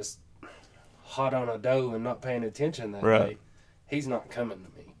he's just hot on a doe and not paying attention that day, he's not coming to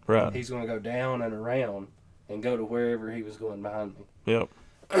me. Right. He's going to go down and around and go to wherever he was going behind me. Yep.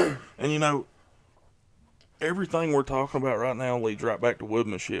 And everything we're talking about right now leads right back to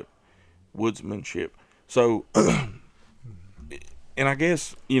woodsmanship. So, and I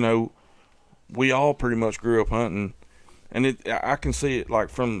guess, we all pretty much grew up hunting, and I can see it like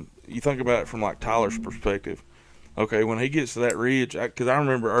you think about it from like Tyler's perspective. Okay, when he gets to that ridge, because I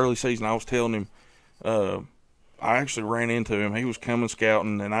remember early season, I was telling him, I actually ran into him. He was coming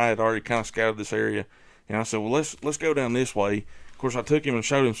scouting, and I had already kind of scouted this area, and I said, well, let's go down this way. Of course, I took him and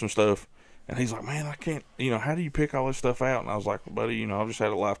showed him some stuff, and he's like, man, I can't, how do you pick all this stuff out? And I was like, well, buddy, I've just had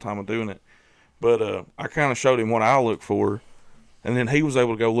a lifetime of doing it. But I kind of showed him what I look for, and then he was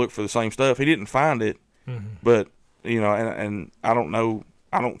able to go look for the same stuff. He didn't find it, but, and I don't know,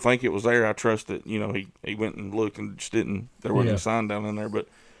 I don't think it was there. I trust that, he went and looked and just didn't, there wasn't a sign down in there, but.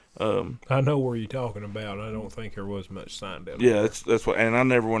 I know where you're talking about. I don't think there was much sign down there. Yeah, that's what, and I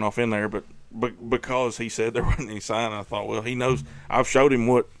never went off in there, but because he said there wasn't any sign, I thought, well, he knows. I've showed him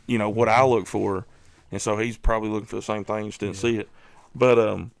what I look for, and so he's probably looking for the same thing, just didn't see it.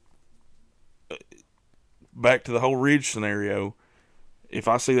 But back to the whole ridge scenario, if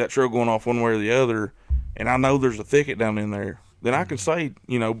I see that trail going off one way or the other, and I know there's a thicket down in there, then I can say,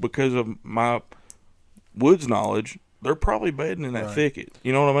 because of my woods knowledge, they're probably bedding in that thicket.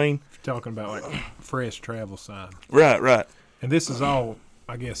 You know what I mean? You're talking about like fresh travel sign. Right. And this is all,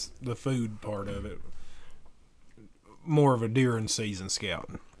 I guess, the food part of it. More of a during season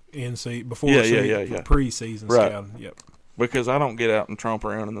scouting. Pre-season scouting. Yep. Because I don't get out and tromp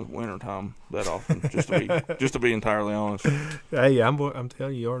around in the wintertime that often, just to be entirely honest. Hey, I'm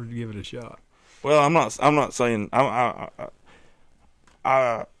telling you, you ought to give it a shot. Well, I'm not saying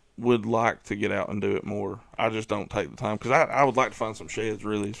I would like to get out and do it more. I just don't take the time because I would like to find some sheds.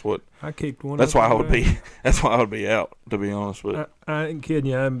 Really, is what I kicked one. That's why I would be. That's why I would be out. To be honest, but I ain't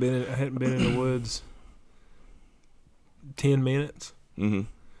kidding you. I hadn't been in the woods 10 minutes. And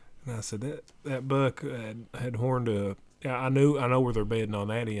I said that buck had horned a. I know where they're bedding on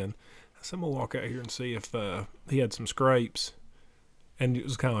that end. I said I'm gonna walk out here and see if he had some scrapes. And it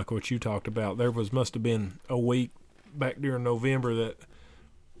was kind of like what you talked about. There must have been a week back during November that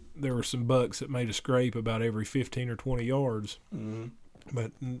there were some bucks that made a scrape about every 15 or 20 yards.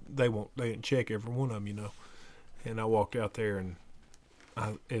 But they didn't check every one of them, And I walked out there and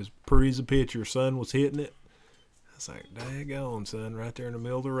as pretty as a picture, son was hitting it. I was like, daggone, son, right there in the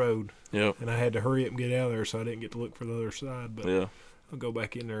middle of the road. Yep. And I had to hurry up and get out of there, so I didn't get to look for the other side. But yeah. I'll go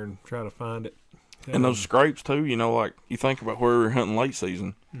back in there and try to find it. And those scrapes, too, you know, like you think about where we were hunting late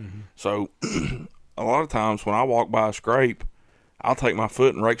season. Mm-hmm. So a lot of times when I walk by a scrape, I'll take my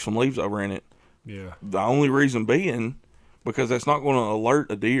foot and rake some leaves over in it. Yeah. The only reason being because that's not going to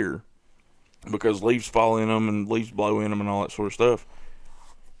alert a deer because leaves fall in them and leaves blow in them and all that sort of stuff.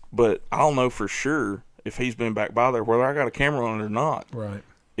 But I'll know for sure if he's been back by there, whether I got a camera on it or not. Right.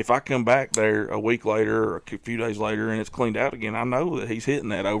 If I come back there a week later or a few days later and it's cleaned out again, I know that he's hitting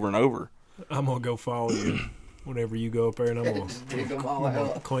that over and over. I'm going to go follow you whenever you go up there, and I'm going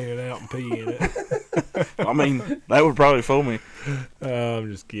to clean it out and pee in it. I mean, that would probably fool me.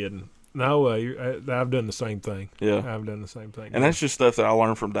 I'm just kidding. No, I've done the same thing. Yeah. I've done the same thing. And that's just stuff that I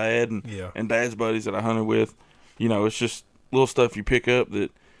learned from Dad and Dad's buddies that I hunted with. You know, it's just little stuff you pick up that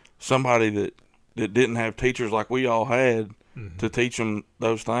somebody that didn't have teachers like we all had to teach them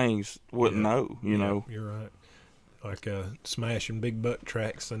those things wouldn't know, you know. You're right. Like smashing big buck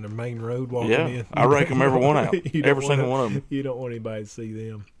tracks in the main road walking in. I rake them every one out. Every single one of them. You don't want anybody to see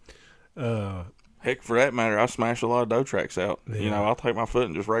them. Heck, for that matter, I smash a lot of doe tracks out. Yeah. You know, I'll take my foot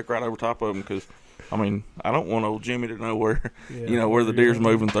and just rake right over top of them because, I mean, I don't want old Jimmy to know where, where the deer's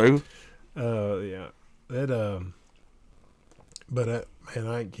moving through. Yeah. That, but, man,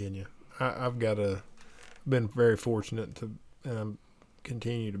 I ain't kidding you. I've been very fortunate to, and I'm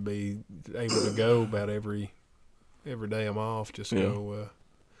continue to be able to go about every day I'm off, just go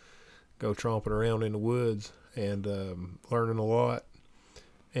tromping around in the woods and learning a lot.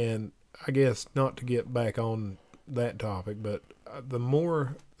 And I guess not to get back on that topic, but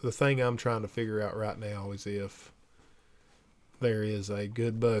the thing I'm trying to figure out right now is if there is a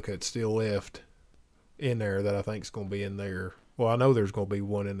good buck that's still left in there that I think is going to be in there. Well, I know there's going to be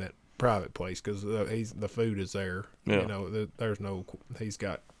one in that private place because the food is there. Yeah. You know, he's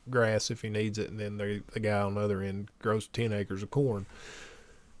got grass if he needs it, and then the guy on the other end grows 10 acres of corn.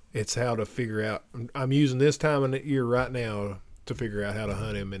 It's how to figure out. I'm using this time of the year right now to figure out how to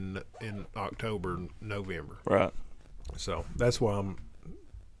hunt him in October and November. Right. So that's why I'm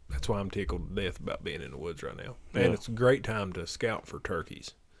tickled to death about being in the woods right now. And it's a great time to scout for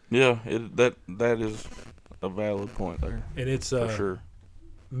turkeys. Yeah, that is a valid point there. And it's for sure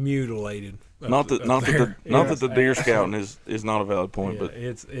mutilated. Not that the deer scouting is not a valid point, but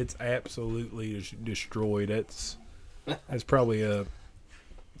it's absolutely destroyed. That's probably a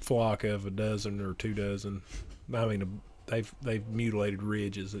flock of a dozen or 2 dozen. I mean, they've mutilated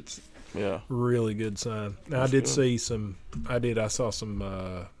ridges. It's really good sign. Now, I saw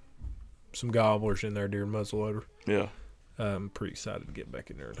some gobblers in there during muzzleloader. Yeah. I'm pretty excited to get back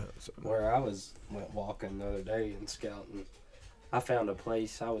in there and hunt. So. Where I went walking the other day and scouting, I found a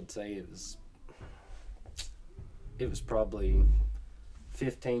place. I would say it was probably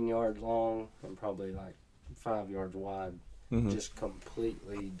 15 yards long and probably like 5 yards wide. Mm-hmm. Just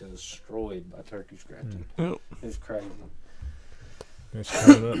completely destroyed by turkey scratching. Yep. It's crazy. It's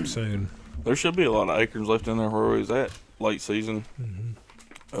coming up soon. There should be a lot of acorns left in there where we was at late season.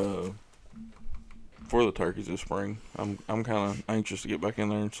 Mm-hmm. For the turkeys this spring. I'm kind of anxious to get back in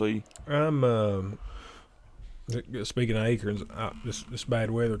there and see. I'm speaking of acorns, this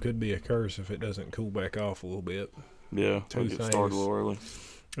bad weather could be a curse if it doesn't cool back off a little bit. Yeah, they'll get started a little early.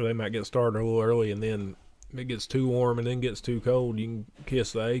 Or they might get started a little early, and then if it gets too warm and then gets too cold, you can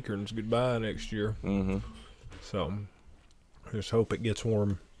kiss the acorns goodbye next year. Mm-hmm. So I just hope it gets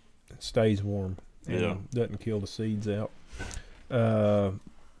warm, it stays warm, and doesn't kill the seeds out. I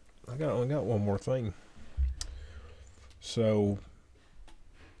got one more thing. So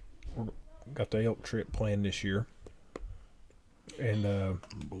we got the elk trip planned this year, and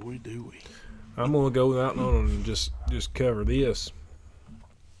boy do we! I'm gonna go out on and just cover this.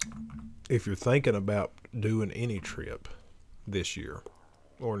 If you're thinking about doing any trip this year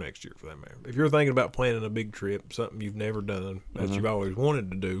or next year for that matter, if you're thinking about planning a big trip, something you've never done that you've always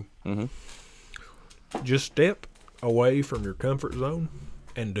wanted to do, just step away from your comfort zone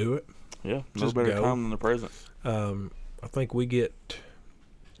and do it. Yeah, no better time than the present. I think we get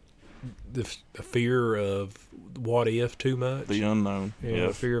the fear of what if too much. The unknown. Yeah,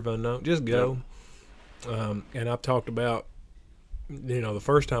 the fear of unknown. Just go. Yep. And I've talked about, the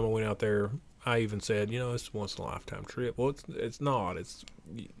first time I went out there, I even said, it's a once in a lifetime trip. Well, it's not. It's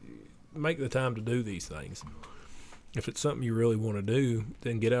make the time to do these things. If it's something you really want to do,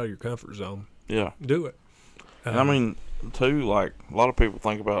 then get out of your comfort zone. Yeah. Do it. I mean, too, like, a lot of people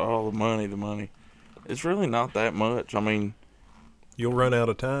think about, the money. It's really not that much. I mean, you'll run out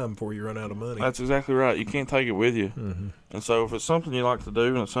of time before you run out of money. That's exactly right. You can't take it with you. Mm-hmm. And so if it's something you like to do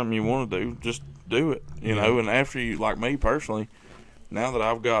and it's something you want to do, just do it. You know, and after you, like me personally, now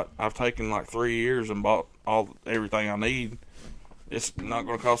that I've taken like 3 years and bought everything I need, it's not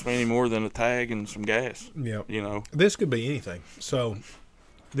going to cost me any more than a tag and some gas. Yeah. You know. This could be anything. So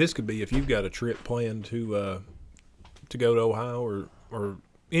this could be if you've got a trip planned to go to Ohio or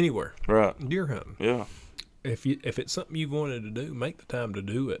anywhere. Right. Deer hunting. Yeah. If it's something you've wanted to do, make the time to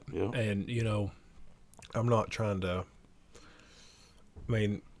do it. Yeah. And, you know, I'm not trying to – I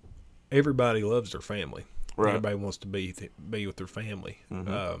mean, everybody loves their family. Right. Everybody wants to be with their family.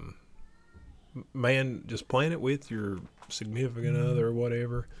 Mm-hmm. Man, just plan it with your significant other or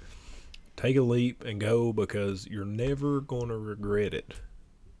whatever. Take a leap and go, because you're never going to regret it.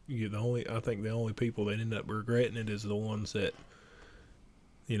 I think the only people that end up regretting it is the ones that,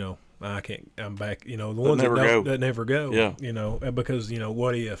 you know, I'm back, you know, the ones that never go. Yeah. You know, because, you know,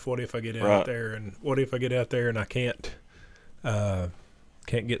 what if I get out there and I can't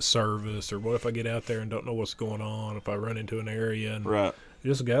get service, or what if I get out there and don't know what's going on, if I run into an area and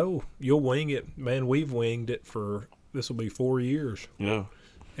just go. You'll wing it. Man, we've winged it for, this will be 4 years. Yeah.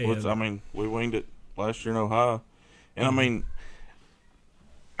 And, I mean, we winged it last year in Ohio. And I mean,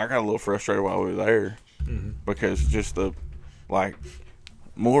 I got a little frustrated while we were there because just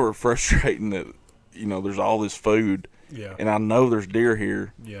more frustrating that, you know, there's all this food. Yeah. And I know there's deer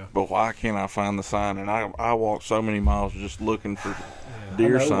here. Yeah. But why can't I find the sign? And I walked so many miles just looking for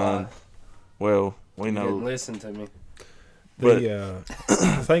deer sign. Well, we know. You didn't listen to me. The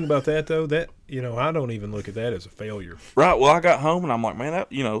thing about that, though, that, you know, I don't even look at that as a failure. Right. Well, I got home and I'm like, man,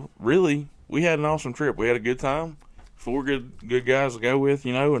 that, you know, really, we had an awesome trip. We had a good time. 4 good guys to go with,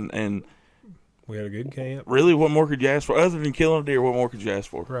 you know, and we had a good camp. Really, what more could you ask for? Other than killing a deer, what more could you ask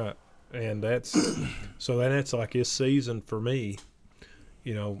for? Right. And that's like this season for me.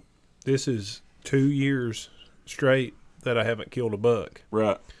 You know, this is 2 years straight that I haven't killed a buck.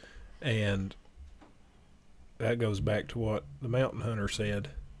 Right. And that goes back to what the mountain hunter said.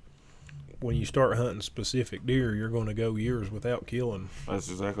 When you start hunting specific deer, you're going to go years without killing. That's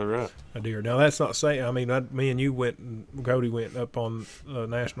exactly right. A deer. Now, that's not saying, I mean, me and you Cody went up on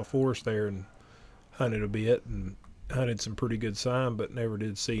National Forest there and hunted a bit and hunted some pretty good sign, but never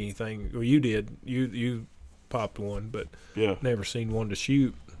did see anything. Well, you did. You popped one, but never seen one to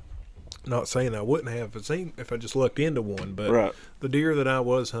shoot. Not saying I wouldn't have if I just lucked into one, but the deer that I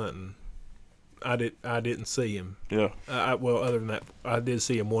was hunting, I didn't see him. Yeah. Other than that, I did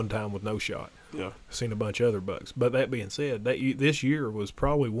see him one time with no shot. Yeah. Seen a bunch of other bucks. But that being said, this year was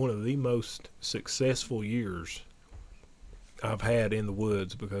probably one of the most successful years I've had in the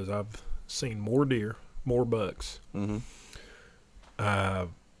woods, because I've seen more deer, more bucks. Mm-hmm. I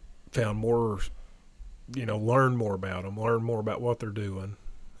found more, you know, learned more about them, learned more about what they're doing,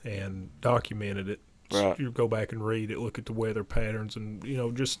 and documented it. Right. You go back and read it, look at the weather patterns, and, you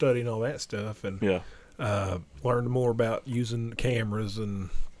know, just studying all that stuff, and learned more about using cameras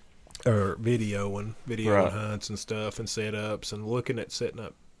or video hunts and stuff and setups, and looking at setting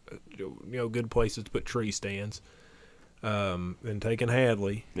up, you know, good places to put tree stands, and taking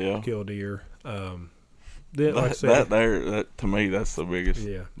Hadley to kill deer. Like I said, that to me, that's the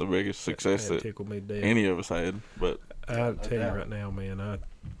biggest success that tickled me dead. Any of us had. But I'll tell you right now, man,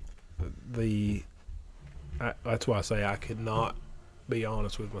 that's why I say I could not be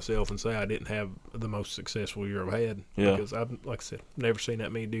honest with myself and say I didn't have the most successful year I've had. Yeah. Because I've, like I said, never seen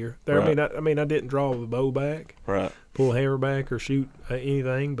that many deer. Right. I mean, I didn't draw the bow back, pull a hammer back, or shoot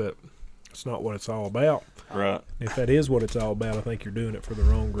anything, but it's not what it's all about. Right. If that is what it's all about, I think you're doing it for the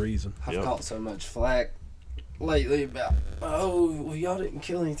wrong reason. I've caught so much flack lately about, well, y'all didn't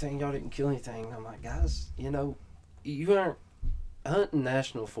kill anything. I'm like, guys, you know, you aren't hunting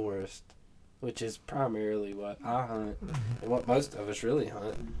national forest, which is primarily what I hunt and what most of us really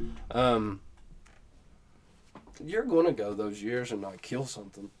hunt. You're going to go those years and not kill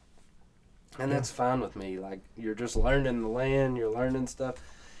something. And that's fine with me. Like, you're just learning the land, you're learning stuff.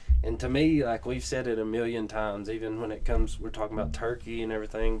 And to me, like we've said it a million times, even when it comes, we're talking about turkey and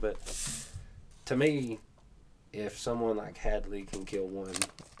everything, but to me, if someone like Hadley can kill one,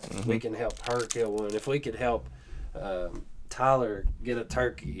 we can help her kill one. If we could help Tyler get a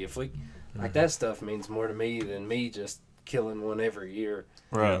turkey, if we... Like, that stuff means more to me than me just killing one every year.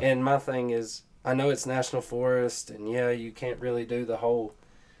 Right. And my thing is, I know it's national forest, and you can't really do the whole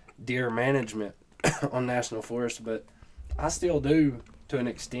deer management on national forest, but I still do to an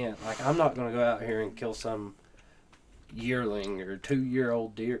extent. Like, I'm not going to go out here and kill some yearling or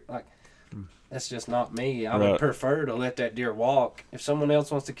 2-year-old deer. Like, That's just not me. I would prefer to let that deer walk. If someone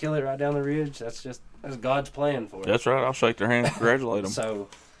else wants to kill it right down the ridge, that's God's plan for it. That's right. I'll shake their hand and congratulate them. So,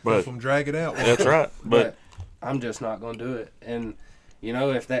 help them drag it out. That's right. But I'm just not going to do it. And, you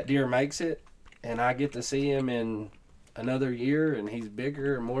know, if that deer makes it and I get to see him in another year and he's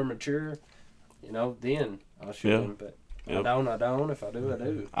bigger and more mature, you know, then I'll shoot him. But I don't. If I do, I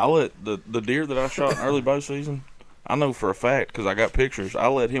do. I let the deer that I shot in early bow season, I know for a fact because I got pictures, I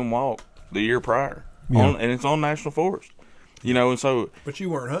let him walk the year prior, and it's on National Forest, you know, and so. But you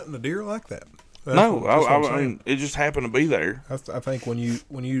weren't hunting a deer like that. No, I mean, it just happened to be there. I think when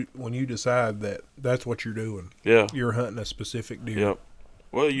you decide that that's what you're doing, you're hunting a specific deer. Yep.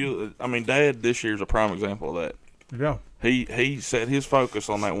 Well, Dad this year's a prime example of that. Yeah. He set his focus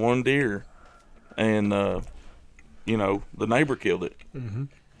on that one deer, and you know, the neighbor killed it, and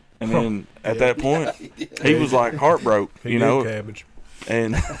then at that point, he was like heartbroken, you know, cabbage,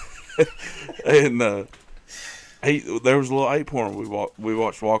 and. And there was a little 8-pointer we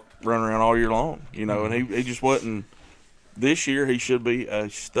watched run around all year long, you know, and he just wasn't. This year he should be a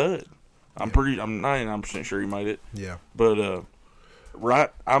stud. I'm 99% sure he made it. Yeah. But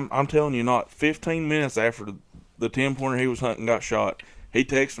I'm telling you, not 15 minutes after the 10-pointer he was hunting got shot, he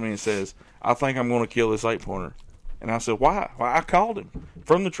texted me and says, "I think I'm going to kill this 8-pointer." And I said, "Why?" Well, I called him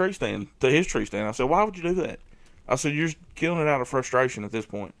from the tree stand to his tree stand. I said, "Why would you do that?" I said, "You're killing it out of frustration at this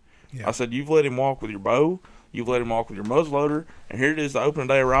point." Yeah. I said, "You've let him walk with your bow, you've let him walk with your muzzleloader, and here it is the opening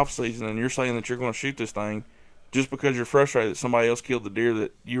day of rifle season, and you're saying that you're going to shoot this thing just because you're frustrated that somebody else killed the deer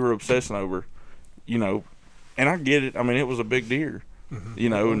that you were obsessing over, you know." And I get it. I mean, it was a big deer, you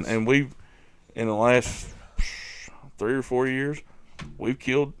know, and we've, in the last 3 or 4 years, we've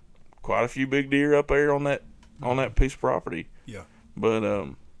killed quite a few big deer up there on that piece of property. Yeah. But,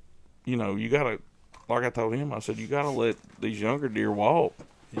 you know, you got to, like I told him, I said, you got to let these younger deer walk.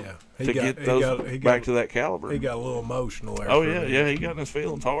 Yeah, to get those back to that caliber. He got a little emotional there. Oh yeah, he got in his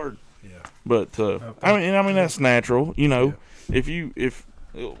feelings hard. Yeah, but I mean that's natural, you know. Yeah. If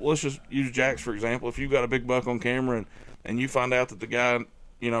let's just use Jack's for example. If you got a big buck on camera and you find out that the guy,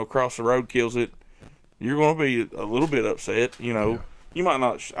 you know, across the road kills it, you're going to be a little bit upset. You know, you might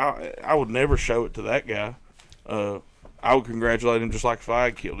not. I would never show it to that guy. I would congratulate him just like if I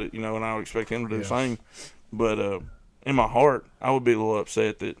had killed it, you know, and I would expect him to do the same. But in my heart, I would be a little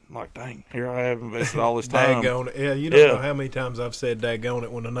upset that, like, dang, here I have invested all this time. Daggone it. Yeah, you don't know how many times I've said daggone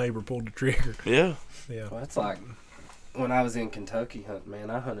it when a neighbor pulled the trigger. Yeah. Yeah. Well, that's like when I was in Kentucky hunting, man,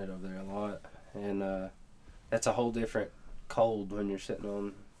 I hunted over there a lot. And that's a whole different cold when you're sitting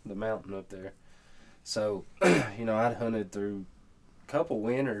on the mountain up there. So, you know, I'd hunted through a couple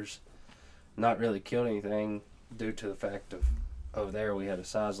winters, not really killed anything due to the fact of over there we had a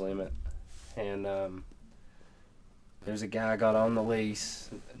size limit. And, there's a guy got on the lease,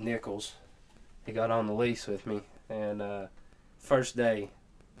 Nichols. He got on the lease with me, and first day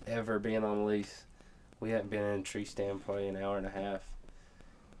ever being on the lease, we hadn't been in a tree stand probably an hour and a half,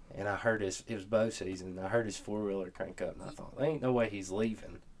 and I heard it was bow season. I heard his 4-wheeler crank up, and I thought, there ain't no way he's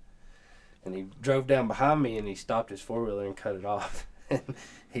leaving. And he drove down behind me, and he stopped his 4-wheeler and cut it off. And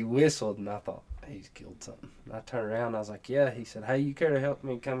he whistled, and I thought, he's killed something. And I turned around, and I was like, yeah. He said, hey, you care to help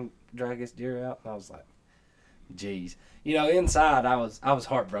me come drag this deer out? And I was like, jeez, you know, inside I was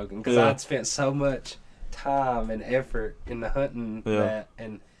heartbroken because I'd spent so much time and effort in the hunting that,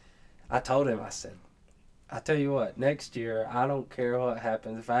 and I told him, I said, I tell you what, next year I don't care what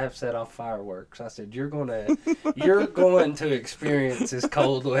happens if I have set off fireworks. I said you're going to experience this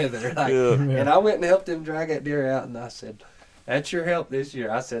cold weather, like, and I went and helped him drag that deer out, and I said, that's your help this year.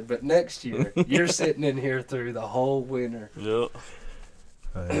 I said, but next year you're sitting in here through the whole winter. Yep.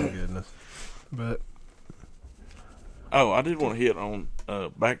 Oh goodness, but. Oh, I did want to hit on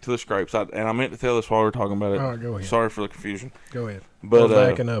back to the scrapes, and I meant to tell this while we were talking about it. All right, go ahead. Sorry for the confusion. Go ahead. But we're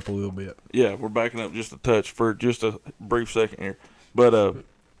backing up a little bit. Yeah, we're backing up just a touch for just a brief second here. But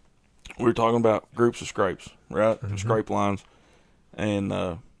we were talking about groups of scrapes, right? Mm-hmm. Scrape lines. And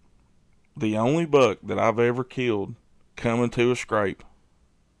the only buck that I've ever killed coming to a scrape,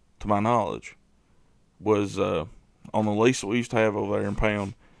 to my knowledge, was on the lease that we used to have over there in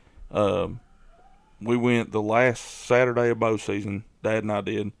Pound. We went the last Saturday of bow season, Dad and I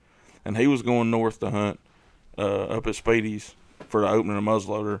did, and he was going north to hunt up at Speedy's for the opening of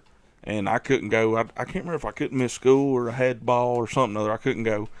muzzleloader, and I couldn't go. I can't remember if I couldn't miss school or I had ball or something other. I couldn't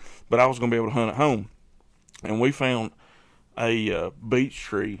go, but I was going to be able to hunt at home. And we found a beech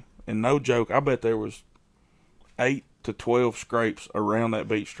tree, and no joke, I bet there was 8 to 12 scrapes around that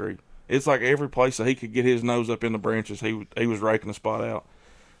beech tree. It's like every place that he could get his nose up in the branches, he was raking the spot out.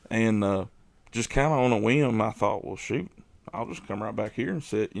 And just kind of on a whim, I thought, well, shoot, I'll just come right back here and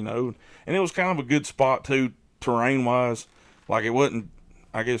sit, you know. And it was kind of a good spot, too, terrain-wise. Like, it wasn't,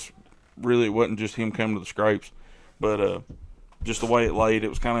 I guess, really it wasn't just him coming to the scrapes. But just the way it laid, it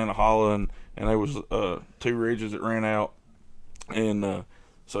was kind of in a hollow, and there was 2 ridges that ran out. And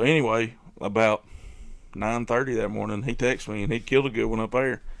so anyway, about 9:30 that morning, he texted me, and he'd killed a good one up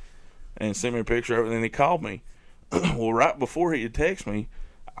there and sent me a picture of it, and then he called me. Well, right before he had texted me,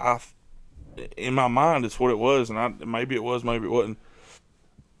 in my mind, it's what it was, and maybe it was, maybe it wasn't.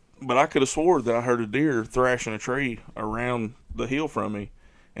 But I could have swore that I heard a deer thrashing a tree around the hill from me.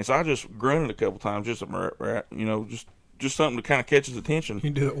 And so I just grunted a couple times, just a you know, just something to kind of catch his attention. You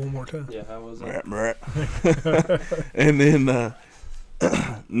do it one more time. Yeah, how was that? And then,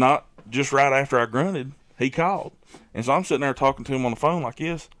 not just right after I grunted, he called. And so I'm sitting there talking to him on the phone like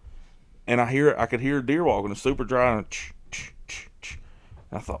this, and I could hear a deer walking. It's super dry, and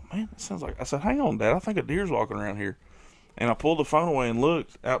I thought, man, that sounds like. I said, hang on, Dad, I think a deer's walking around here. And I pulled the phone away and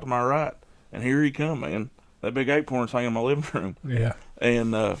looked out to my right, and here he come, man. That big 8-pointer's hanging in my living room. Yeah.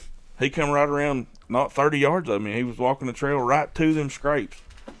 And he come right around, not 30 yards of me. He was walking the trail right to them scrapes.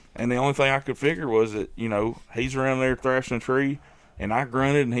 And the only thing I could figure was that, you know, he's around there thrashing a tree, and I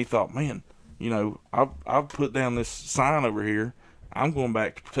grunted, and he thought, man, you know, I've put down this sign over here. I'm going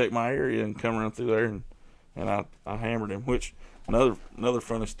back to protect my area, and come around through there, and I hammered him. Which another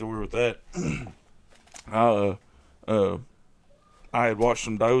funny story with that. I had watched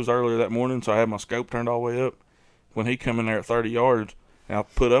some does earlier that morning, so I had my scope turned all the way up. When he come in there at 30 yards, and I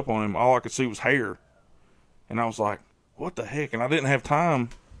put up on him, all I could see was hair. And I was like, what the heck? And I didn't have time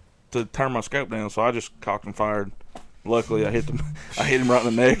to turn my scope down, so I just cocked and fired. Luckily, I hit him right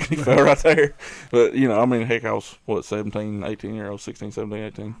in the neck, and he fell right there. But, you know, I mean, heck, I was, 17, 18 year old, 16, 17,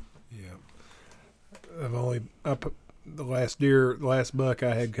 18. Yeah. The last buck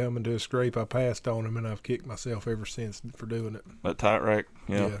I had coming to a scrape, I passed on him, and I've kicked myself ever since for doing it. That tight rack,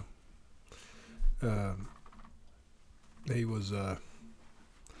 yeah. He was, I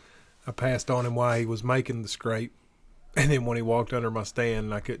passed on him while he was making the scrape, and then when he walked under my stand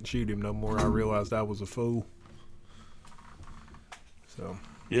and I couldn't shoot him no more, I realized I was a fool. So,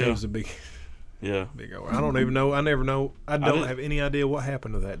 yeah. It was a big... Yeah. Big old, I don't even know. I never know. I don't have any idea what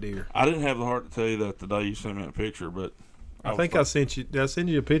happened to that deer. I didn't have the heart to tell you that the day you sent me that picture, but I think I sent you. Did I send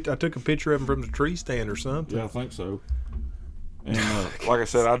you a picture? I took a picture of him from the tree stand or something. Yeah, I think so. And like I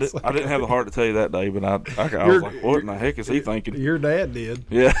said, I didn't have the heart to tell you that day, but I was like, what in the heck is he thinking? Your dad did.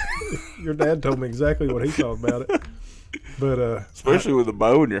 Yeah. Your dad told me exactly what he thought about it. But especially with the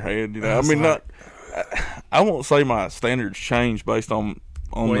bow in your hand, you know. I mean, I won't say my standards change based on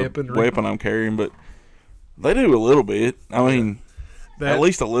the weapon I'm carrying, but they do a little bit. I mean, at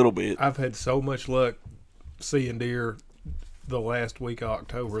least a little bit. I've had so much luck seeing deer the last week of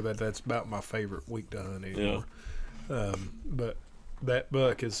October that's about my favorite week to hunt anymore. Yeah. But that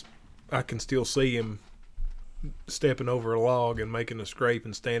buck I can still see him stepping over a log and making a scrape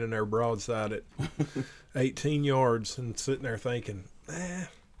and standing there broadside at 18 yards and sitting there thinking,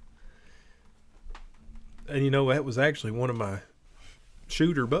 And, you know, that was actually one of my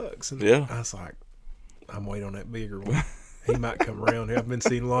shooter bucks. And yeah. I was like, I'm waiting on that bigger one. He might come around here. I've been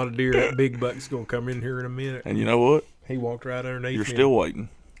seeing a lot of deer. That big buck's going to come in here in a minute. And you know what? He walked right underneath me. You're still waiting.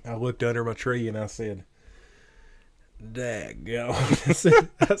 I looked under my tree and I said, daggone.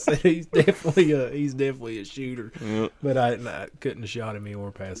 I said he's definitely a shooter. Yep. But I couldn't have shot him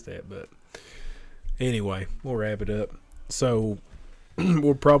anywhere past that. But anyway, we'll wrap it up. So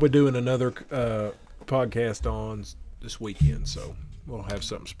we're probably doing another podcast on this weekend, so we'll have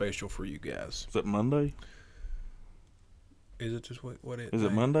something special for you guys. Is it Monday? Is it just what is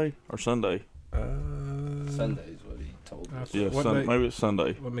it Monday or Sunday? Sunday's what he told us. Yeah, maybe it's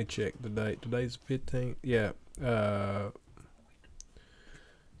Sunday. Let me check the date. Today's 15th. Yeah. Let's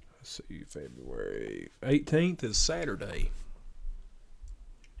see, February 18th is Saturday.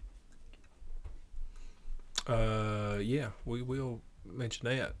 Yeah, we will mention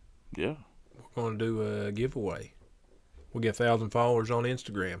that. Yeah. We're going to do a giveaway. We'll get 1,000 followers on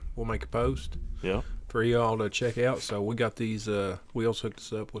Instagram. We'll make a post. Yeah. For y'all to check out. So we got these. We also hooked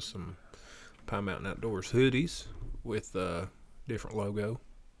us up with some Pine Mountain Outdoors hoodies with different logo.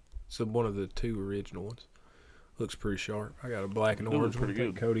 So one of the 2 original ones. Looks pretty sharp. I got a black and orange one.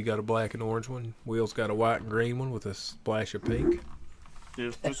 Good. Cody got a black and orange one. Will's got a white and green one with a splash of pink.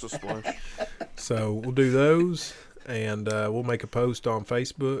 Yeah, just a splash. So we'll do those, and we'll make a post on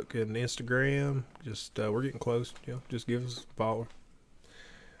Facebook and Instagram. Just we're getting close. Just give us a follow.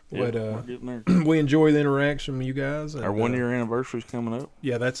 Yeah, But we're getting there. we enjoy the interaction with you guys. And, our 1-year anniversary's coming up.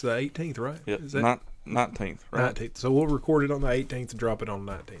 Yeah, that's the 18th, right? Yeah, Is that 19th, right? 19th. So we'll record it on the 18th and drop it on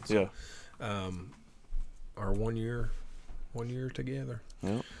the 19th. So, yeah. Our 1 year 1 year together.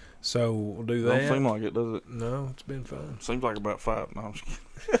 Yep. So we'll do that. Don't seem like it, does it? No, it's been fun. Seems like about 5. No, I'm just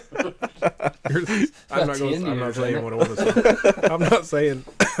kidding. I'm not saying what I want to say. I'm not saying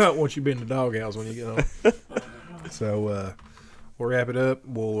once you've been to doghouse when you get home. So we'll wrap it up.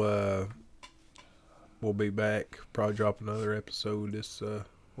 We'll be back. Probably drop another episode this.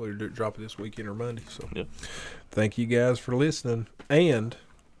 We'll drop it this weekend or Monday. So yeah. Thank you guys for listening. And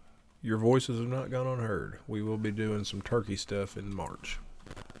your voices have not gone unheard. We will be doing some turkey stuff in March.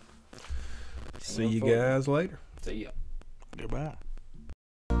 See you guys later. See ya. Goodbye.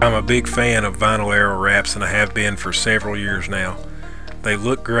 I'm a big fan of vinyl arrow wraps, and I have been for several years now. They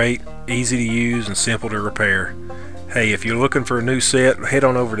look great, easy to use, and simple to repair. Hey, if you're looking for a new set, head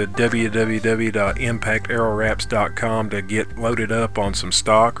on over to www.impactarrowwraps.com to get loaded up on some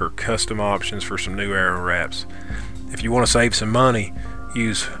stock or custom options for some new arrow wraps. If you want to save some money,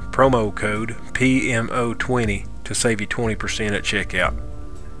 use promo code PMO20 to save you 20% at checkout.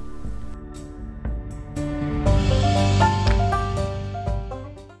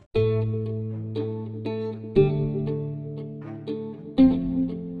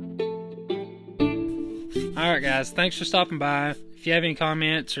 Alright guys, thanks for stopping by. If you have any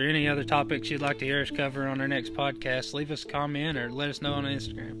comments or any other topics you'd like to hear us cover on our next podcast, leave us a comment or let us know on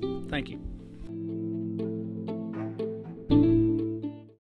Instagram. Thank you.